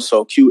 voicemails.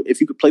 So Q, if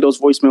you could play those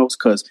voicemails,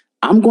 because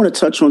I'm going to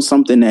touch on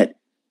something that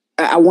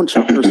I want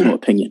your personal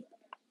opinion.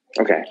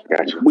 Okay,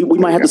 gotcha. We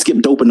might have to skip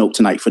Dope a Note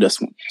tonight for this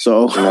one.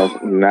 So no,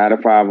 not a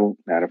problem.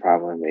 Not a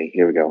problem with me.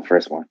 Here we go.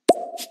 First one.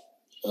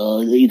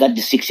 You got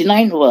the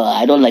 69? Well,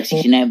 I don't like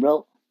 69,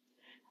 bro.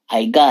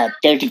 I got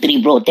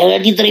 33, bro.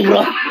 33,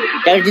 bro.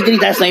 33,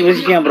 that's not even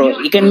 69, bro.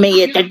 You can make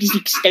it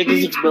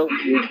 36, bro.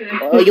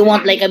 You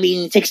want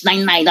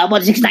 699. How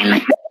about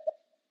 699?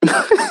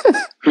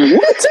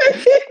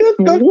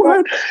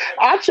 What?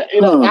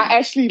 I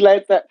actually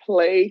let that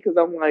play because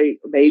I'm like,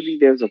 maybe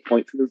there's a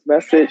point to this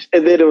message,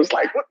 and then it was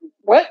like,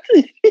 what?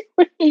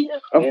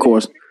 Of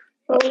course.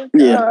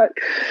 Yeah.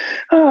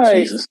 All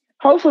right. Jesus.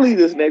 Hopefully,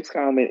 this next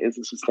comment is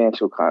a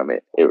substantial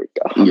comment. Here we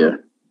go. Yeah.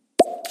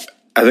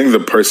 I think the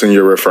person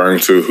you're referring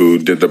to who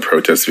did the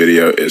protest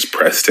video is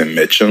Preston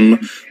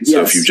Mitchum.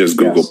 So if you just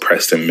Google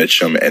Preston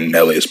Mitchum and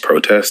Nelly's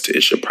protest,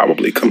 it should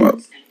probably come up.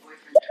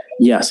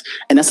 Yes.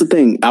 And that's the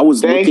thing. I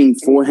was looking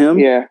for him.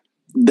 Yeah.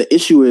 The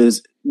issue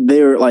is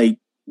they're like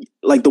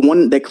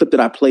that clip that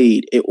I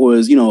played, it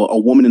was, a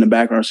woman in the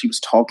background. She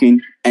was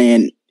talking,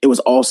 and it was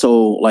also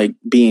like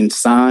being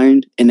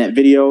signed in that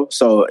video.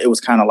 So it was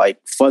kind of like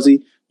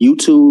fuzzy.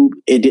 YouTube,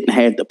 it didn't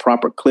have the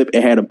proper clip.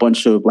 It had a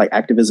bunch of like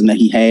activism that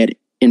he had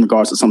in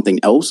regards to something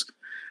else.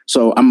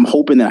 So I'm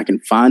hoping that I can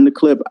find the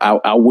clip.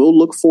 I will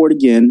look for it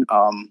again.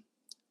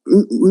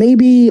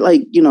 Maybe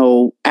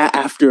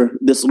after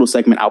this little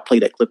segment, I'll play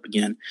that clip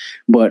again.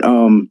 But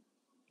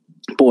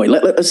boy,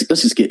 let's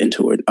just get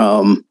into it.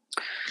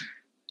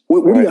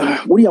 What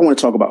do y'all want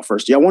to talk about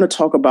first? Do y'all want to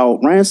talk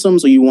about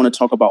ransoms, or you want to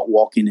talk about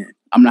walking in?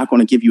 I'm not going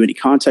to give you any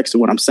context to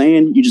what I'm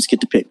saying. You just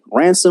get to pick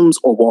ransoms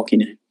or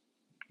walking in.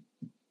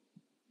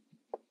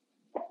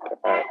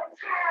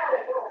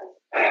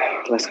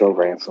 Let's go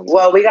ransoms.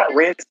 Well, we got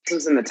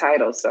ransoms in the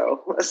title,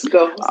 so let's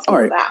go.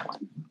 All right. That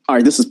one. All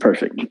right, this is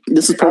perfect.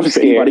 This is perfect for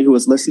anybody who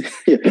is listening.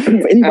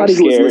 For anybody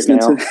who is listening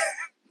to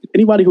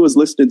anybody who is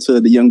listening to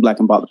the Young Black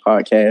and Bothered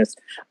podcast.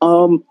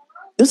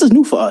 This is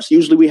new for us.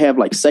 Usually we have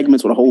like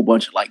segments with a whole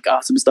bunch of like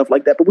gossip and stuff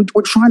like that, but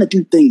we're trying to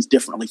do things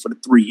differently for the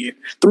 3 year.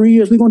 3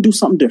 years, we're going to do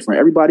something different.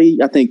 Everybody,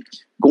 I think,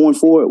 going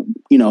forward,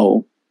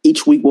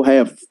 each week we'll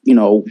have,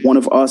 one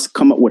of us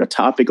come up with a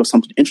topic or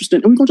something interesting,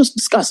 and we're going to just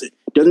discuss it.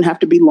 It doesn't have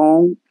to be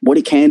long, but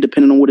it can,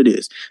 depending on what it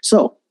is.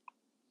 So,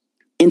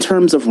 in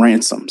terms of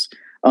ransoms,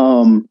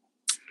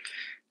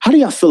 how do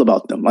y'all feel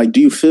about them? Like,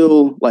 do you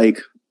feel like,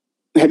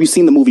 have you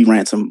seen the movie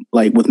Ransom,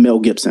 like with Mel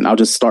Gibson? I'll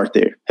just start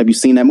there. Have you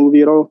seen that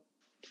movie at all?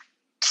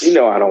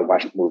 I don't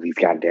watch movies,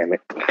 goddammit.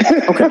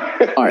 Okay.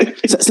 All right.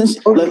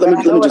 Let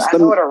me know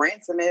what a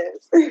ransom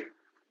is.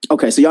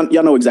 Okay, so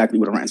y'all know exactly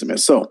what a ransom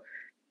is. So,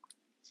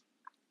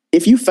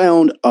 if you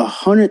found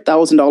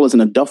 $100,000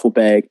 in a duffel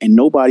bag and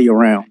nobody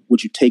around,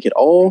 would you take it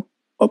all,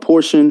 a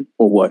portion,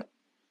 or what?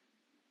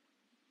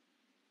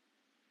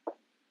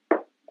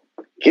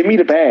 Give me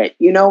the bag.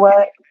 You know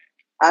what?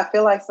 I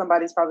feel like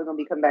somebody's probably going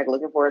to be coming back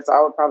looking for it, so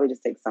I would probably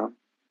just take some.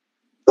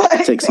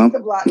 Take some. The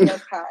block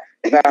goes high.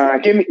 Nah,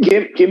 give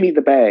me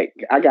the bag.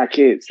 I got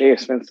kids. They're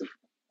expensive.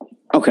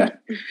 Okay.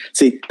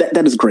 See,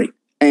 that is great.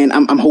 And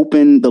I'm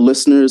hoping the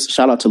listeners,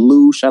 shout out to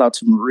Lou, shout out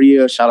to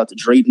Maria, shout out to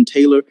Drayden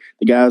Taylor,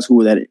 the guys who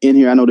were in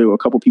here. I know there were a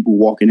couple people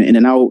walking in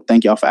and out.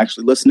 Thank y'all for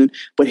actually listening.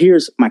 But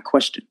here's my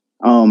question.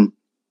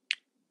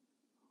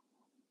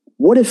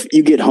 What if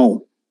you get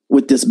home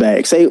with this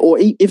bag? Say, or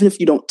even if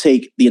you don't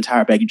take the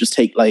entire bag, you just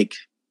take like,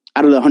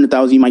 out of the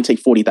 100,000, you might take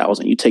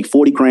 40,000. You take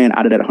 40 grand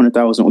out of that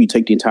 100,000, or you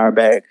take the entire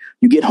bag.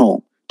 You get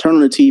home, turn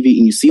on the TV,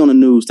 and you see on the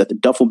news that the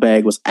duffel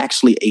bag was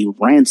actually a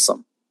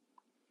ransom.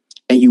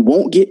 And you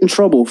won't get in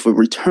trouble for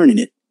returning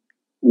it.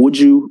 Would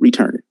you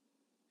return it?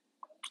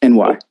 And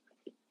why?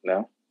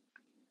 No.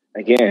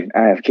 Again,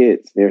 I have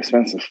kids. They're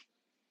expensive.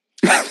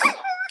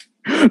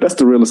 That's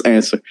the realest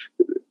answer.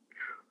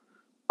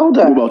 Hold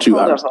on. What about you,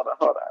 Hold Iris?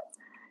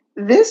 on.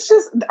 This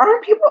just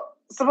aren't people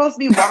supposed to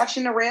be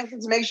watching the ransom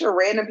to make sure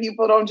random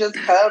people don't just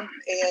come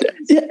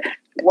and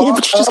walk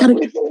but you just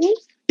gotta.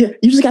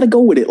 You just got to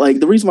go with it. Like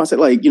the reason why I said,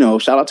 like,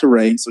 shout out to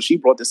Ray. So she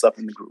brought this up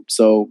in the group.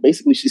 So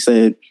basically, she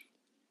said,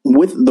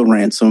 with the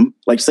ransom,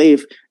 like, say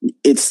if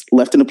it's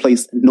left in a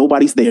place,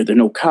 nobody's there. There are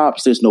no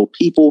cops. There's no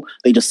people.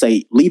 They just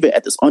say, leave it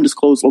at this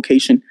undisclosed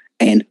location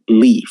and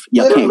leave.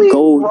 Y'all Literally can't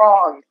go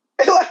wrong.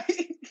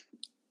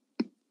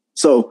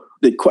 So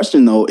the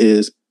question though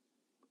is,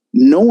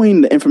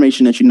 knowing the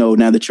information that you know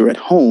now that you're at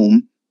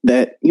home,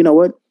 that you know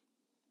what,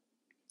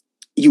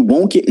 you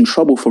won't get in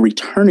trouble for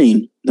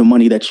returning the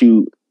money that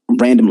you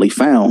randomly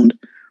found,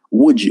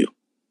 would you?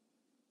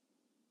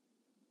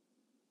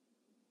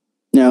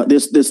 Now,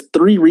 there's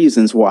three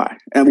reasons why,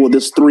 and well,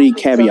 there's three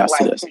caveats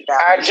to this.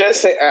 I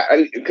just say,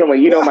 come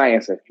on, you know my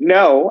answer.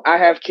 No, I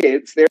have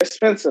kids; they're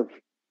expensive.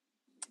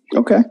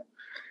 Okay,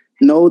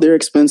 no, they're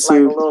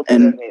expensive,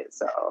 and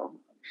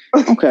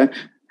okay.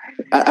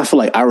 I feel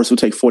like Iris would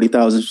take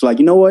 40,000. She's like,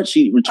 you know what?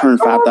 She returned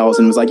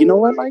 5,000. Was like, you know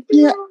what? Like,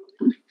 yeah.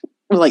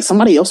 Like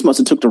somebody else must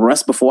have took the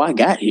rest before I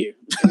got here.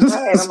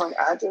 Right, I'm like,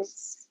 I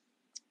just.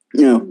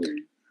 And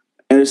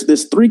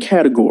there's three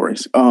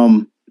categories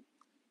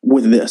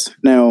with this.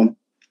 Now,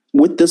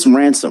 with this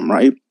ransom,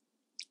 right?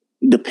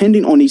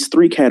 Depending on these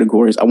three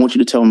categories, I want you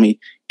to tell me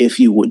if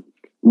you would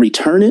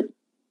return it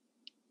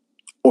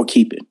or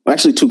keep it. Well,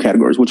 actually, two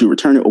categories. Would you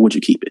return it or would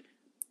you keep it?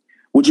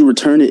 Would you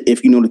return it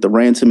if you know that the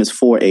ransom is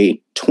for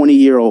a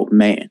 20-year-old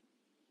man?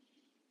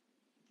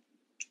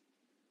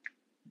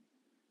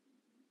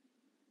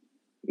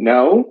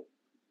 No.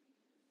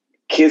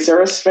 Kids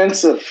are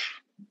expensive.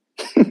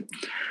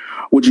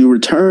 Would you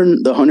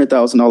return the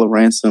 $100,000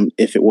 ransom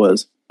if it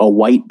was a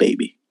white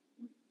baby?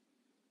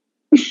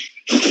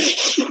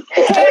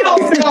 Hell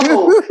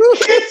no!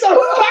 Kids are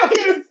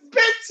fucking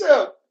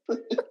expensive.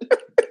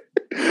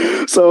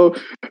 So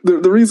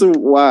the reason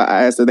why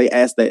I asked that, they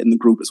asked that in the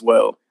group as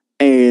well.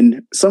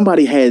 And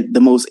somebody had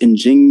the most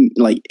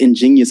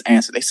ingenious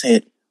answer. They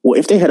said, well,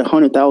 if they had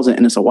 100,000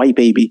 and it's a white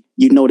baby,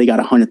 you know they got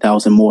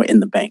 100,000 more in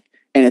the bank.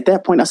 And at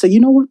that point, I said,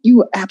 you know what?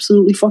 You are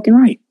absolutely fucking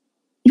right.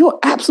 You're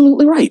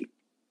absolutely right.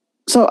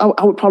 So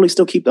I would probably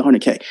still keep the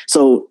 100K.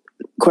 So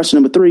question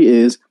number 3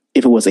 is,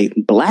 if it was a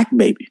black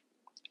baby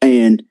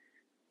and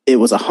it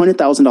was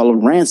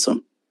 $100,000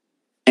 ransom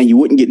and you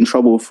wouldn't get in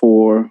trouble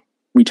for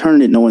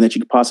returning it knowing that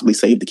you could possibly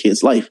save the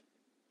kid's life,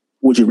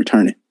 would you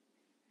return it?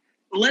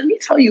 Let me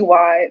tell you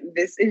why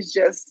this is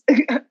just...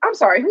 I'm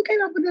sorry, who came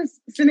up with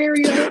this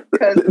scenario?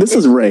 This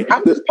is Ray.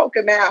 I'm just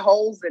poking mad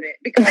holes in it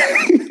because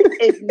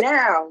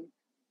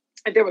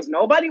if there was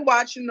nobody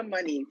watching the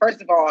money,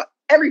 first of all,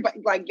 everybody,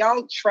 like,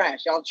 y'all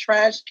trash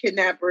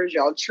kidnappers,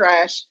 y'all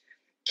trash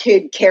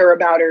kid care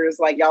abouters,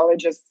 like, y'all are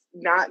just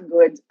not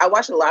good. I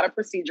watch a lot of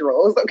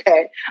procedurals,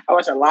 okay? I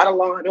watch a lot of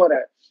Law and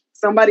Order.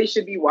 Somebody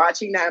should be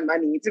watching that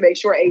money to make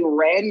sure a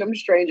random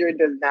stranger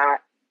does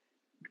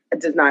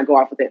not go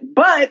off with it.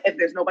 But if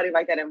there's nobody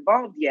like that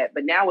involved yet,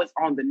 but now it's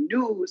on the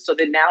news, so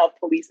then now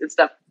police and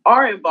stuff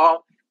are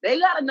involved. They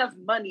got enough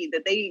money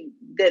that they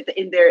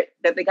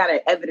got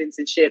evidence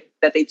and shit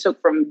that they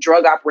took from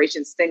drug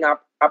operations, sting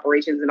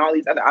operations, and all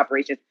these other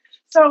operations.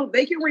 So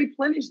they can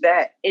replenish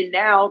that, and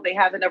now they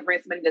have enough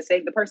ransom money to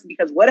save the person.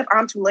 Because what if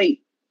I'm too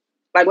late?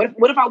 Like,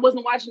 what if I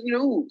wasn't watching the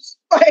news?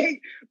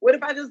 Like, what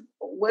if I just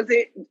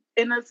wasn't?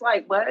 And it's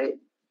like, what?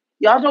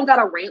 Y'all don't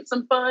got a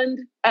ransom fund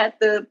at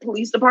the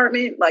police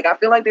department? Like, I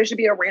feel like there should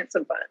be a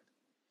ransom fund.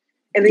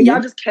 And then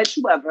y'all just catch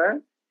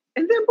whoever.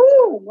 And then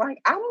boom. Like,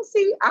 I don't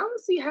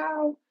see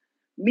how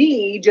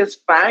me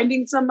just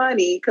finding some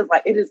money, because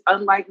like it is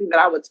unlikely that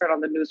I would turn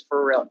on the news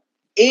for real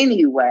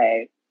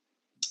anyway,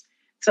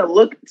 to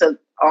look to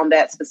on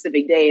that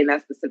specific day and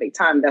that specific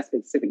time, that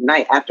specific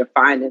night, after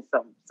finding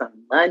some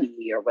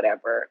money or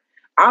whatever.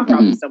 I'm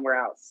probably somewhere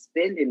else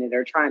spending it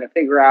or trying to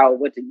figure out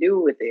what to do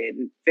with it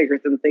and figure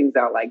some things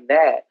out like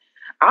that.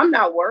 I'm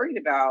not worried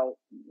about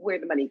where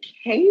the money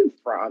came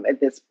from at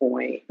this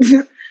point.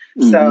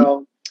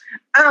 So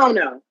I don't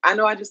know. I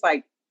know I just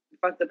like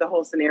fucked up the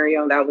whole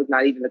scenario. That was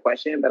not even the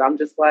question, but I'm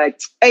just like,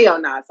 hey,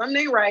 something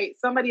ain't right.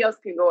 Somebody else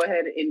can go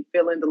ahead and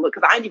fill in the look,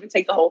 because I didn't even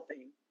take the whole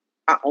thing.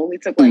 I only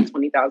took like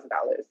 $20,000.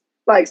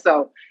 Like,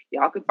 so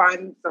y'all could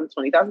find some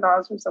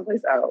 $20,000 from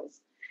someplace else.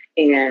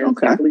 And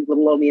can't leave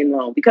little old me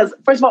alone. Because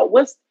first of all,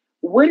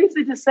 what is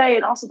it to say?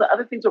 And also the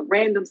other things with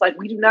randoms, like,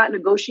 we do not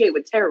negotiate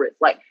with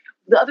terrorists. Like,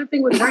 the other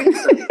thing with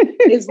randoms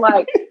is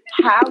like,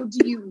 how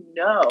do you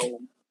know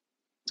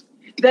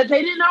that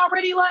they didn't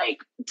already like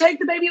take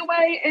the baby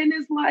away and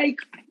is like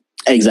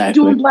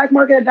doing black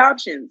market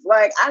adoptions?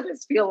 Like, I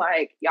just feel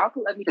like y'all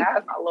could let me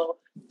have my little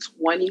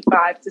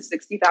 $25,000 to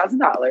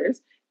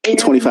 $60,000.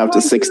 25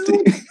 to 60.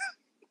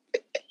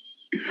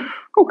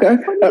 Okay,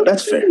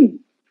 that's fair.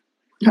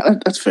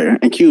 That's fair.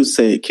 And Q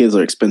said kids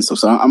are expensive,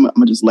 so I'm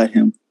gonna just let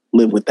him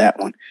live with that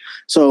one.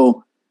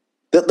 So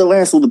the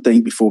last little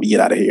thing before we get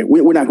out of here,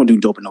 we're not gonna do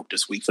Dope and Nope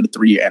this week for the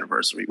 3-year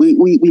anniversary. We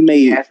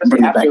may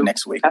bring it back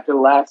next week. After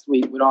last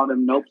week with all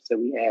them nopes that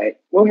we had,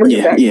 we'll bring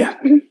it back.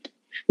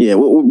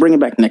 We'll bring it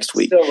back next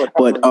week.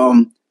 But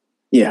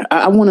Yeah,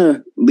 I want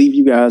to leave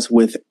you guys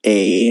with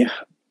a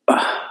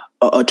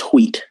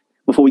tweet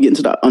before we get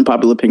into the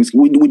unpopular opinions.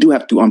 We do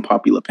have to do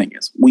unpopular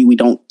opinions. We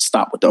don't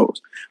stop with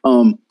those.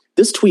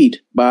 This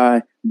tweet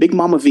by Big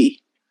Mama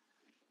V.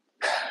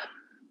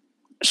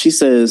 She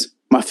says,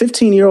 "My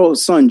 15-year-old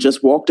son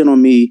just walked in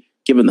on me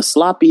giving the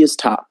sloppiest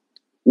top.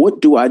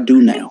 What do I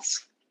do now?"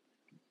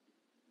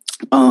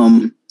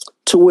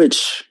 To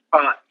which,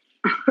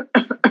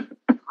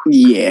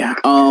 yeah,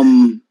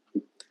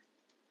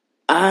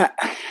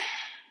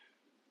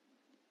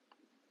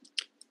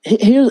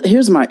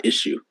 here's my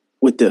issue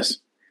with this.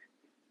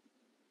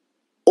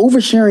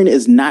 Oversharing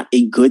is not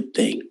a good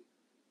thing.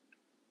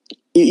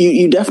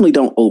 You definitely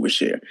don't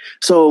overshare.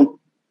 So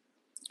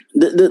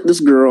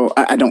this girl,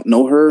 I don't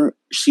know her.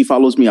 She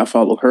follows me. I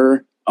follow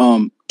her.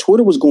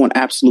 Twitter was going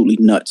absolutely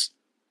nuts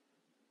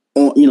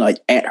on, like,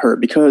 at her,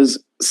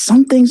 because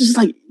some things just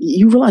like,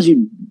 you realize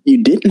you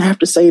didn't have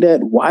to say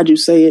that. Why'd you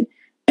say it?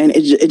 And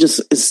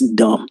it's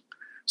dumb.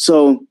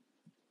 So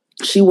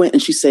she went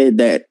and she said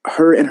that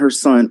her and her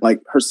son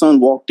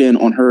walked in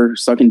on her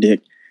sucking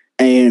dick,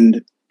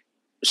 and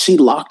she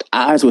locked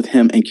eyes with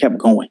him and kept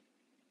going.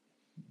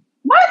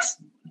 What?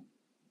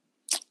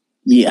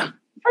 Yeah.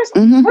 First,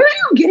 where are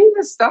you getting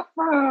this stuff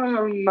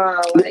from?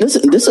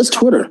 This is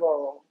Twitter.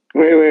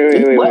 Wait.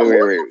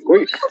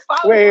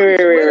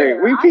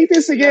 Repeat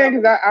this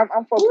again, because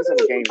I'm focused on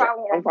the game.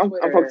 I'm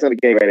focused on the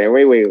game right now.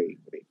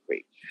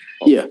 Wait.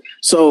 Yeah.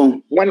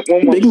 So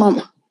Big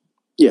Mama.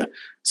 Yeah.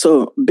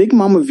 So Big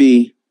Mama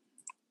V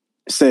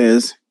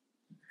says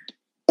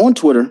on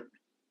Twitter,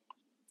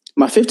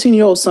 "My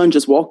 15-year-old son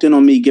just walked in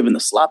on me giving the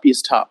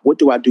sloppiest top. What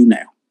do I do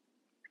now?"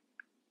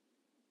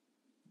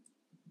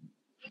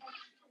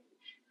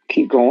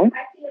 Keep going.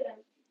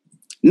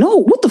 No,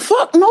 what the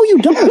fuck? No, you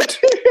don't.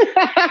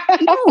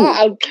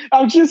 No.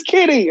 I'm just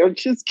kidding.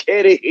 Q,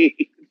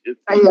 you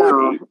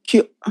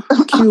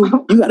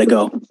gotta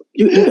go.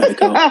 You gotta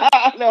go.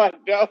 No, I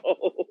don't.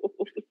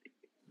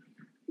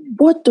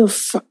 What the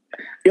fuck?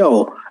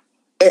 Yo,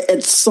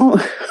 it's so...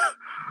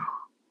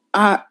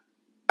 I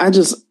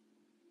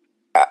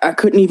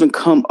couldn't even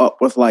come up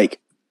with, like,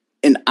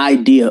 an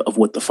idea of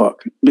what the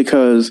fuck,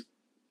 because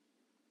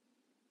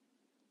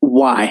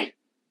why?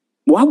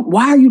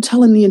 Why are you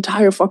telling the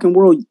entire fucking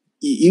world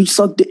you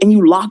sucked it and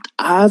you locked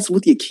eyes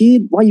with your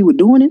kid while you were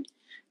doing it?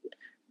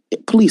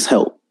 Police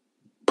help.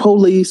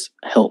 Police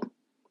help.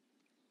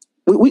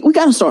 We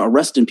got to start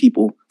arresting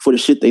people for the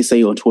shit they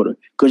say on Twitter,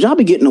 because y'all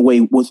be getting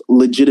away with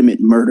legitimate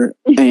murder,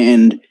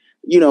 and,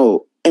 you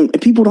know, and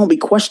people don't be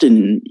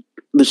questioning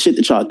the shit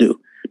that y'all do.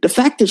 The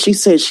fact that she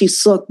said she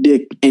sucked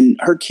dick and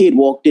her kid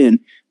walked in,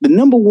 the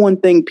number one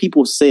thing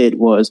people said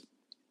was,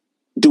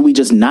 "Do we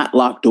just not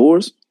lock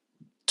doors?"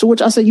 To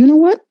which I said, you know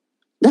what?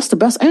 That's the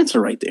best answer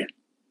right there.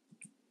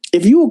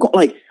 If you were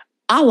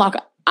I lock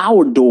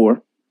our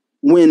door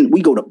when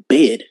we go to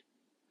bed.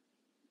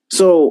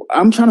 So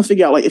I'm trying to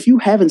figure out, like, if you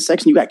having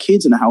sex and you got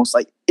kids in the house,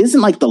 like,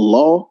 isn't, like, the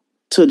law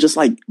to just,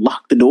 like,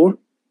 lock the door?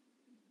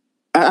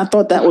 I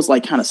thought that was,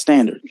 like, kind of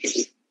standard.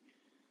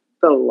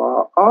 The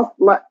law.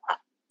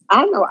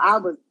 I know I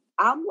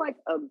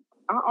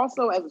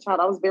also, as a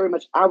child, I was very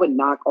much, I would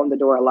knock on the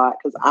door a lot,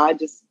 because I would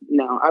just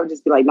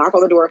be like, knock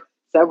on the door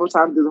several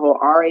times, do the whole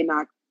RA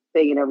knock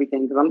thing and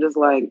everything, because I'm just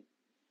like,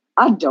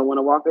 I don't want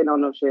to walk in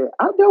on no shit.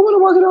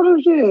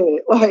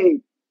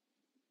 Like,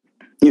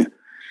 yeah.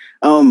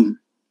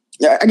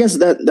 I guess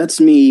that's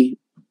me,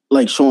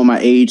 like, showing my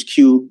age,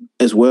 Q,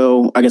 as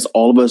well. I guess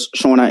all of us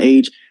showing our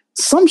age.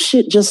 Some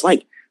shit just,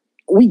 like,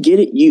 we get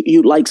it.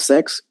 You like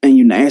sex and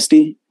you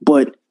nasty,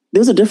 but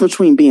there's a difference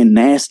between being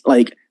nasty,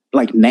 like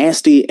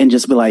nasty, and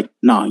just be like,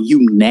 nah,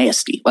 you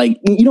nasty. Like,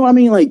 you know what I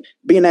mean? Like,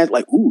 being nasty,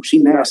 like, ooh, she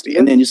nasty.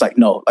 And then just like,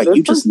 no, like,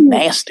 you just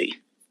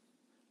nasty.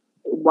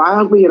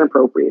 Wildly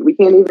inappropriate. We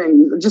can't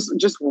even,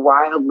 just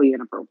wildly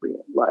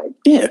inappropriate. Like,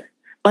 yeah.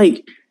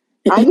 Like,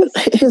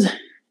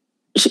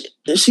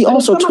 she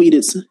also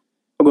tweeted.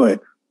 Oh, go ahead.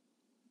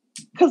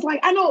 Because, like,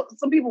 I know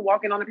some people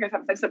walking on the parents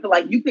have sex stuff, but,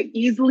 like, you could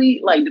easily,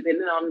 like,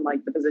 depending on,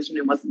 like, the position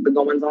and what the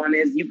goings on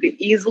is, you could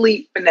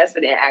easily finesse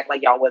it and act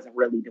like y'all wasn't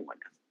really doing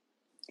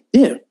that.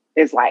 Yeah.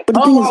 It's like,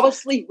 I was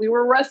asleep. We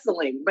were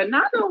wrestling, but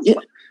not those. Yeah.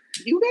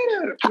 You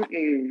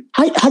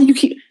gotta. How do you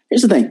keep?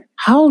 Here's the thing.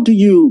 How do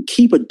you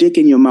keep a dick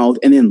in your mouth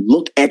and then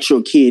look at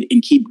your kid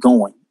and keep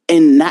going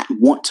and not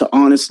want to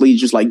honestly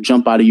just, like,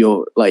 jump out of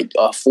your, like,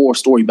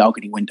 4-story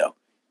balcony window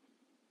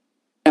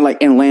and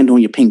land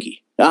on your pinky?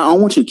 I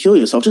don't want you to kill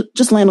yourself.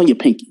 Just land on your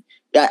pinky.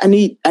 I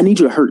need you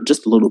to hurt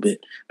just a little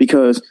bit,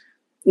 because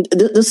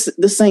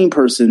this same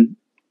person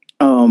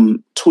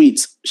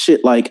tweets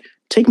shit like,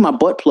 "Take my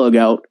butt plug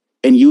out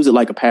and use it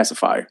like a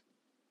pacifier."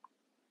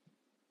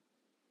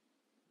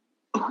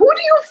 Who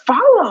do you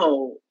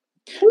follow?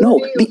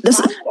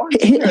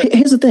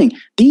 Here's the thing.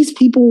 These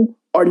people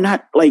are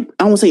not, like, I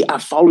don't want to say I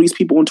follow these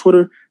people on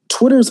Twitter.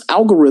 Twitter's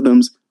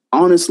algorithms,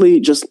 honestly,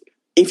 just,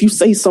 if you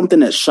say something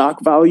that's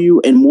shock value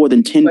and more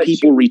than 10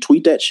 people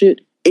retweet that shit,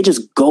 it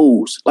just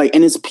goes. Like,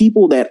 and it's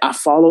people that I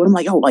follow, and I'm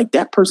like, oh, like,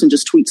 that person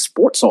just tweets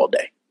sports all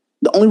day.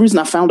 The only reason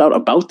I found out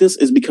about this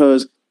is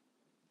because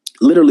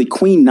literally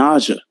Queen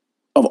Naja,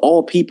 of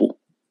all people,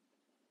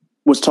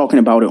 was talking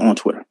about it on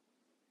Twitter.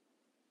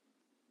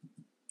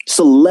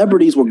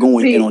 Celebrities were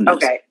going in on this.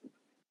 Okay.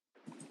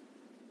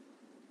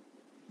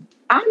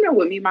 I know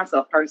with me,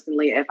 myself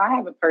personally, if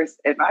I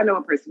know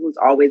a person who's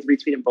always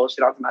retweeting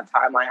bullshit onto my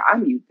timeline, I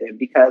mute them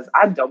because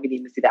I don't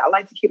need to see that. I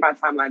like to keep my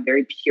timeline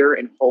very pure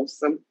and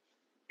wholesome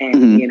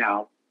and,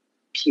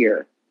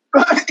 pure.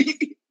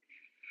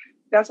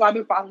 That's why I've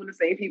been following the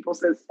same people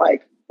since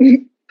like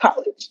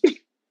college.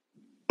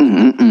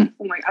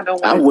 I'm like, I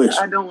don't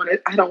want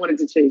it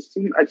to change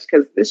too much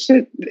because this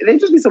shit, they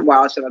just be some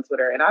wild shit on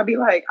Twitter, and I'd be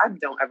like, I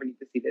don't ever need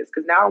to see this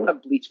because now I want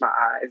to bleach my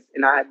eyes,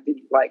 and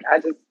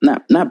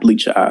not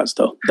bleach your eyes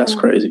though. That's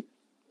crazy.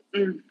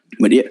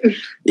 But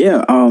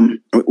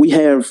we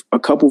have a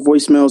couple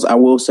voicemails. I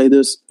will say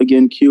this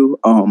again, Q.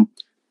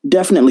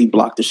 Definitely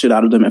block the shit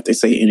out of them if they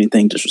say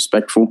anything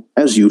disrespectful,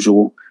 as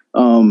usual.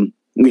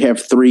 We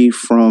have 3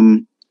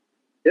 from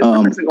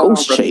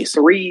Ghost Chase.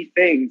 3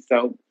 things,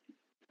 so.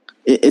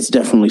 It's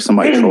definitely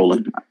somebody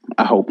trolling.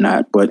 I hope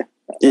not, but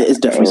it's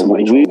definitely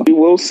somebody trolling. We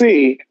will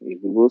see. We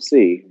will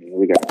see.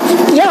 We got.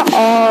 Y'all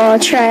all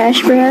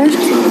trash, bro.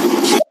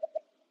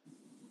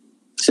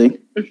 See?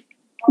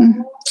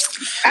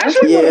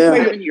 Actually,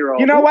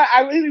 you know what?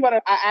 I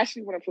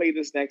actually want to play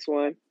this next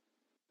one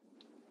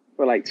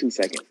for like 2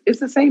 seconds.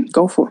 It's the same.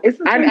 Go for it.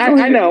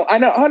 I know.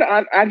 Hold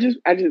on. I just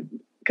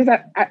because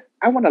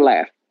I want to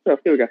laugh. So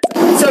here we go.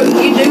 So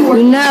you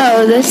do.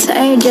 No, this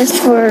ain't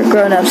just for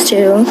grown-ups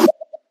too.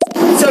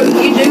 So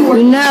you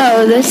do.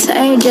 No, this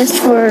ain't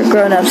just for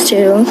grown-ups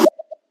too.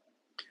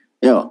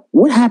 Yo,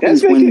 what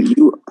happens when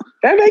you?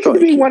 That makes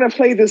me want to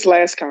play this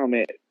last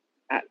comment.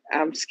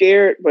 I'm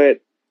scared,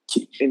 but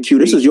Q,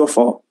 this is your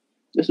fault.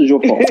 This is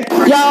your fault.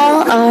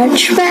 Y'all are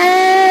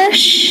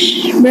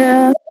trash,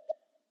 bro.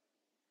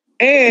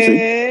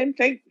 And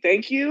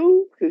thank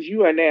you because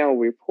you are now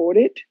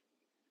reported.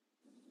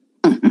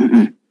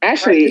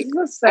 Actually,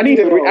 I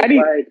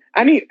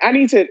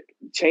need to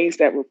change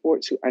that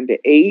report to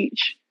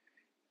underage.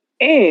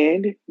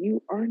 And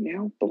you are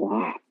now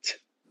blocked.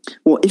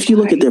 Well, if you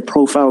look at their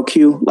profile,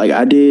 Q, like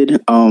I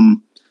did,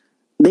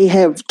 they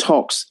have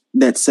talks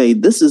that say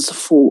this is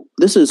for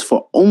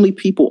only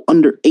people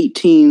under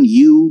 18.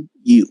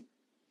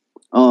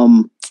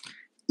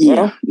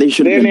 They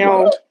should.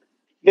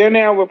 They're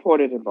now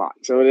reported and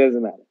blocked, so it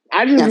doesn't matter.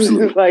 I just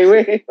was like,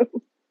 wait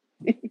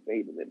a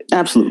minute.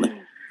 Absolutely.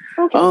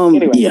 Okay.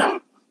 Anyway. Yeah.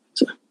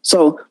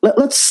 So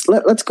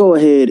let's go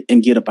ahead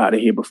and get up out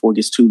of here before it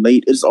gets too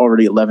late. It's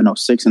already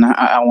 11:06, and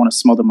I want to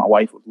smother my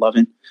wife with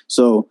loving.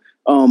 So,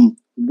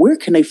 where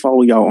can they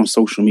follow y'all on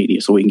social media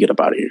so we can get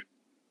up out of here?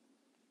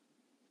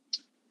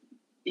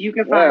 You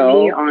can find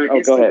me on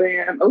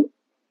Instagram.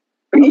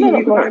 You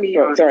can find me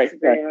on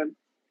Instagram.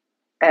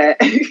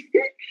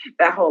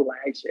 That whole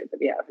lag shit that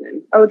be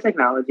happening.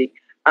 Technology.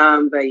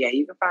 But yeah,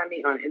 you can find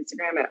me on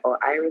Instagram at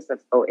Ohiris.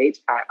 That's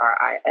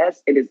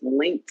OHIRIS. It is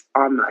linked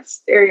on my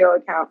Stereo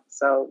account.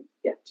 So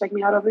yeah, check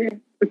me out over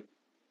there.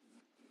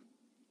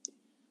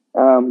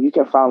 You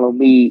can follow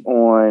me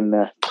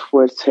on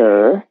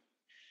Twitter,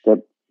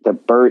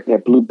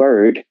 that blue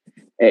bird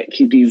at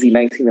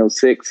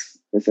QDZ1906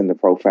 is in the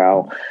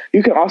profile.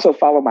 You can also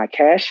follow my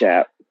Cash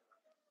App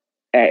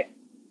at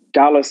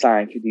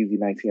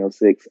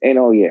 $QDZ1906. And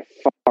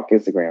fuck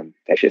Instagram.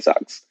 That shit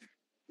sucks.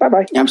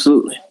 Bye-bye.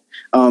 Absolutely.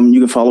 You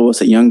can follow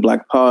us at Young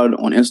Black Pod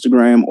on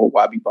Instagram or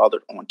Why Be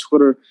Bothered on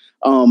Twitter.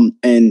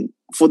 And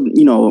for,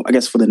 I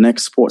guess for the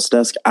next Sports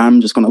Desk,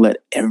 I'm just going to let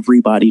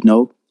everybody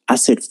know. I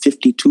said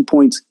 52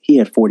 points. He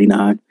had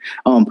 49.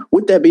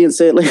 With that being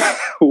said,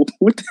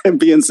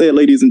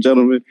 ladies and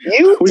gentlemen,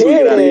 you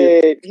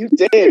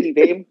did.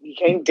 He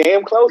came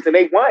damn close and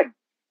they won.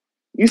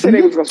 You said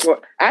they was going to score.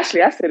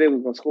 Actually, I said they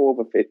was going to score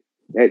over 50.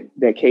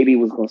 That KD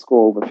was going to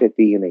score over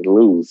 50 and they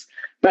lose.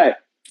 But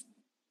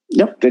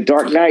the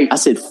Dark Knight. I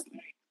said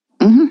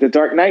the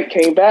Dark Knight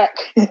came back.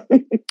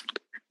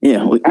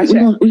 Yeah, we're gonna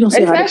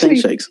see how the thing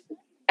shakes.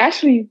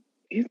 Actually,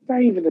 he's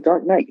not even the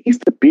Dark Knight. He's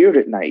the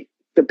Bearded Knight.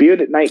 The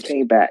Bearded Knight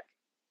came back.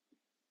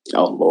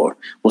 Oh Lord!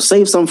 Well,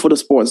 save some for the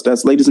Sports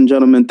Desk, ladies and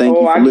gentlemen. Thank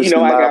you for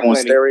listening live on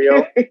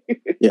Stereo.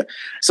 Yeah.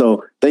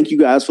 So thank you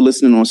guys for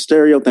listening on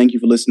Stereo. Thank you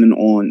for listening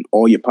on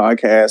all your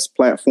podcast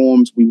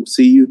platforms. We will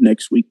see you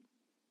next week.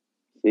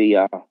 See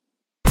y'all.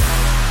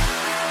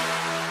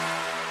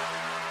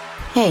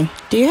 Hey,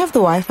 do you have the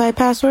Wi-Fi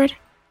password?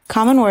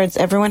 Common words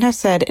everyone has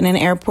said in an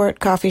airport,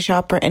 coffee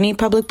shop, or any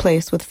public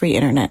place with free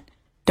internet.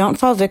 Don't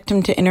fall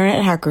victim to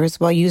internet hackers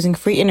while using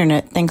free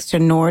internet thanks to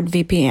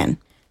NordVPN.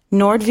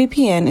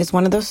 NordVPN is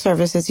one of those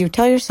services you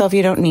tell yourself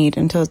you don't need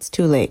until it's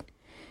too late.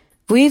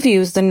 We've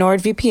used the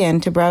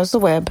NordVPN to browse the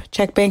web,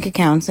 check bank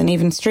accounts, and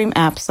even stream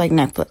apps like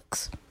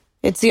Netflix.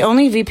 It's the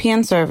only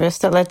VPN service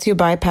that lets you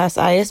bypass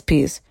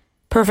ISPs,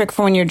 perfect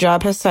for when your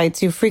job has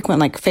sites you frequent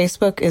like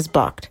Facebook is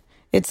blocked.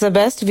 It's the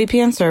best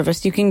VPN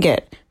service you can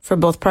get for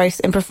both price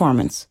and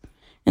performance.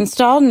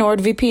 Install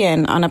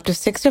NordVPN on up to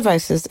 6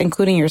 devices,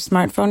 including your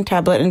smartphone,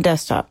 tablet, and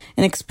desktop,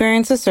 and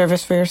experience the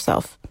service for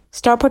yourself.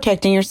 Start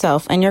protecting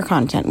yourself and your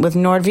content with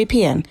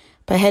NordVPN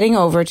by heading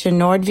over to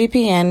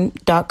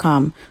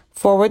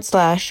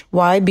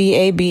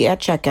nordvpn.com/YBAB at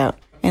checkout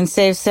and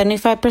save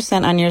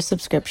 75% on your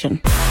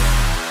subscription.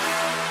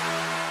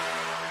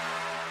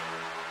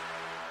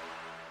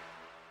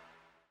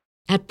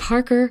 At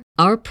Parker,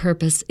 our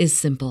purpose is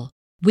simple.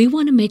 We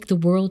want to make the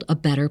world a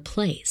better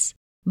place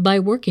by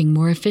working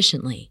more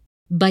efficiently,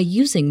 by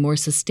using more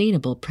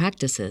sustainable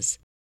practices,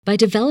 by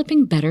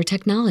developing better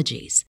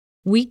technologies.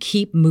 We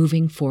keep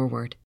moving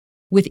forward.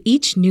 With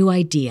each new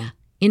idea,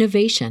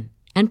 innovation,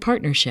 and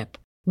partnership,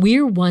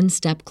 we're one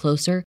step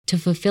closer to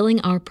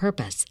fulfilling our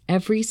purpose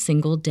every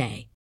single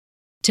day.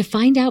 To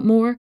find out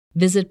more,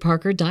 visit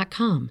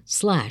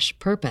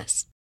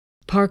parker.com/purpose.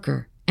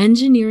 Parker,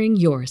 engineering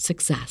your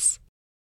success.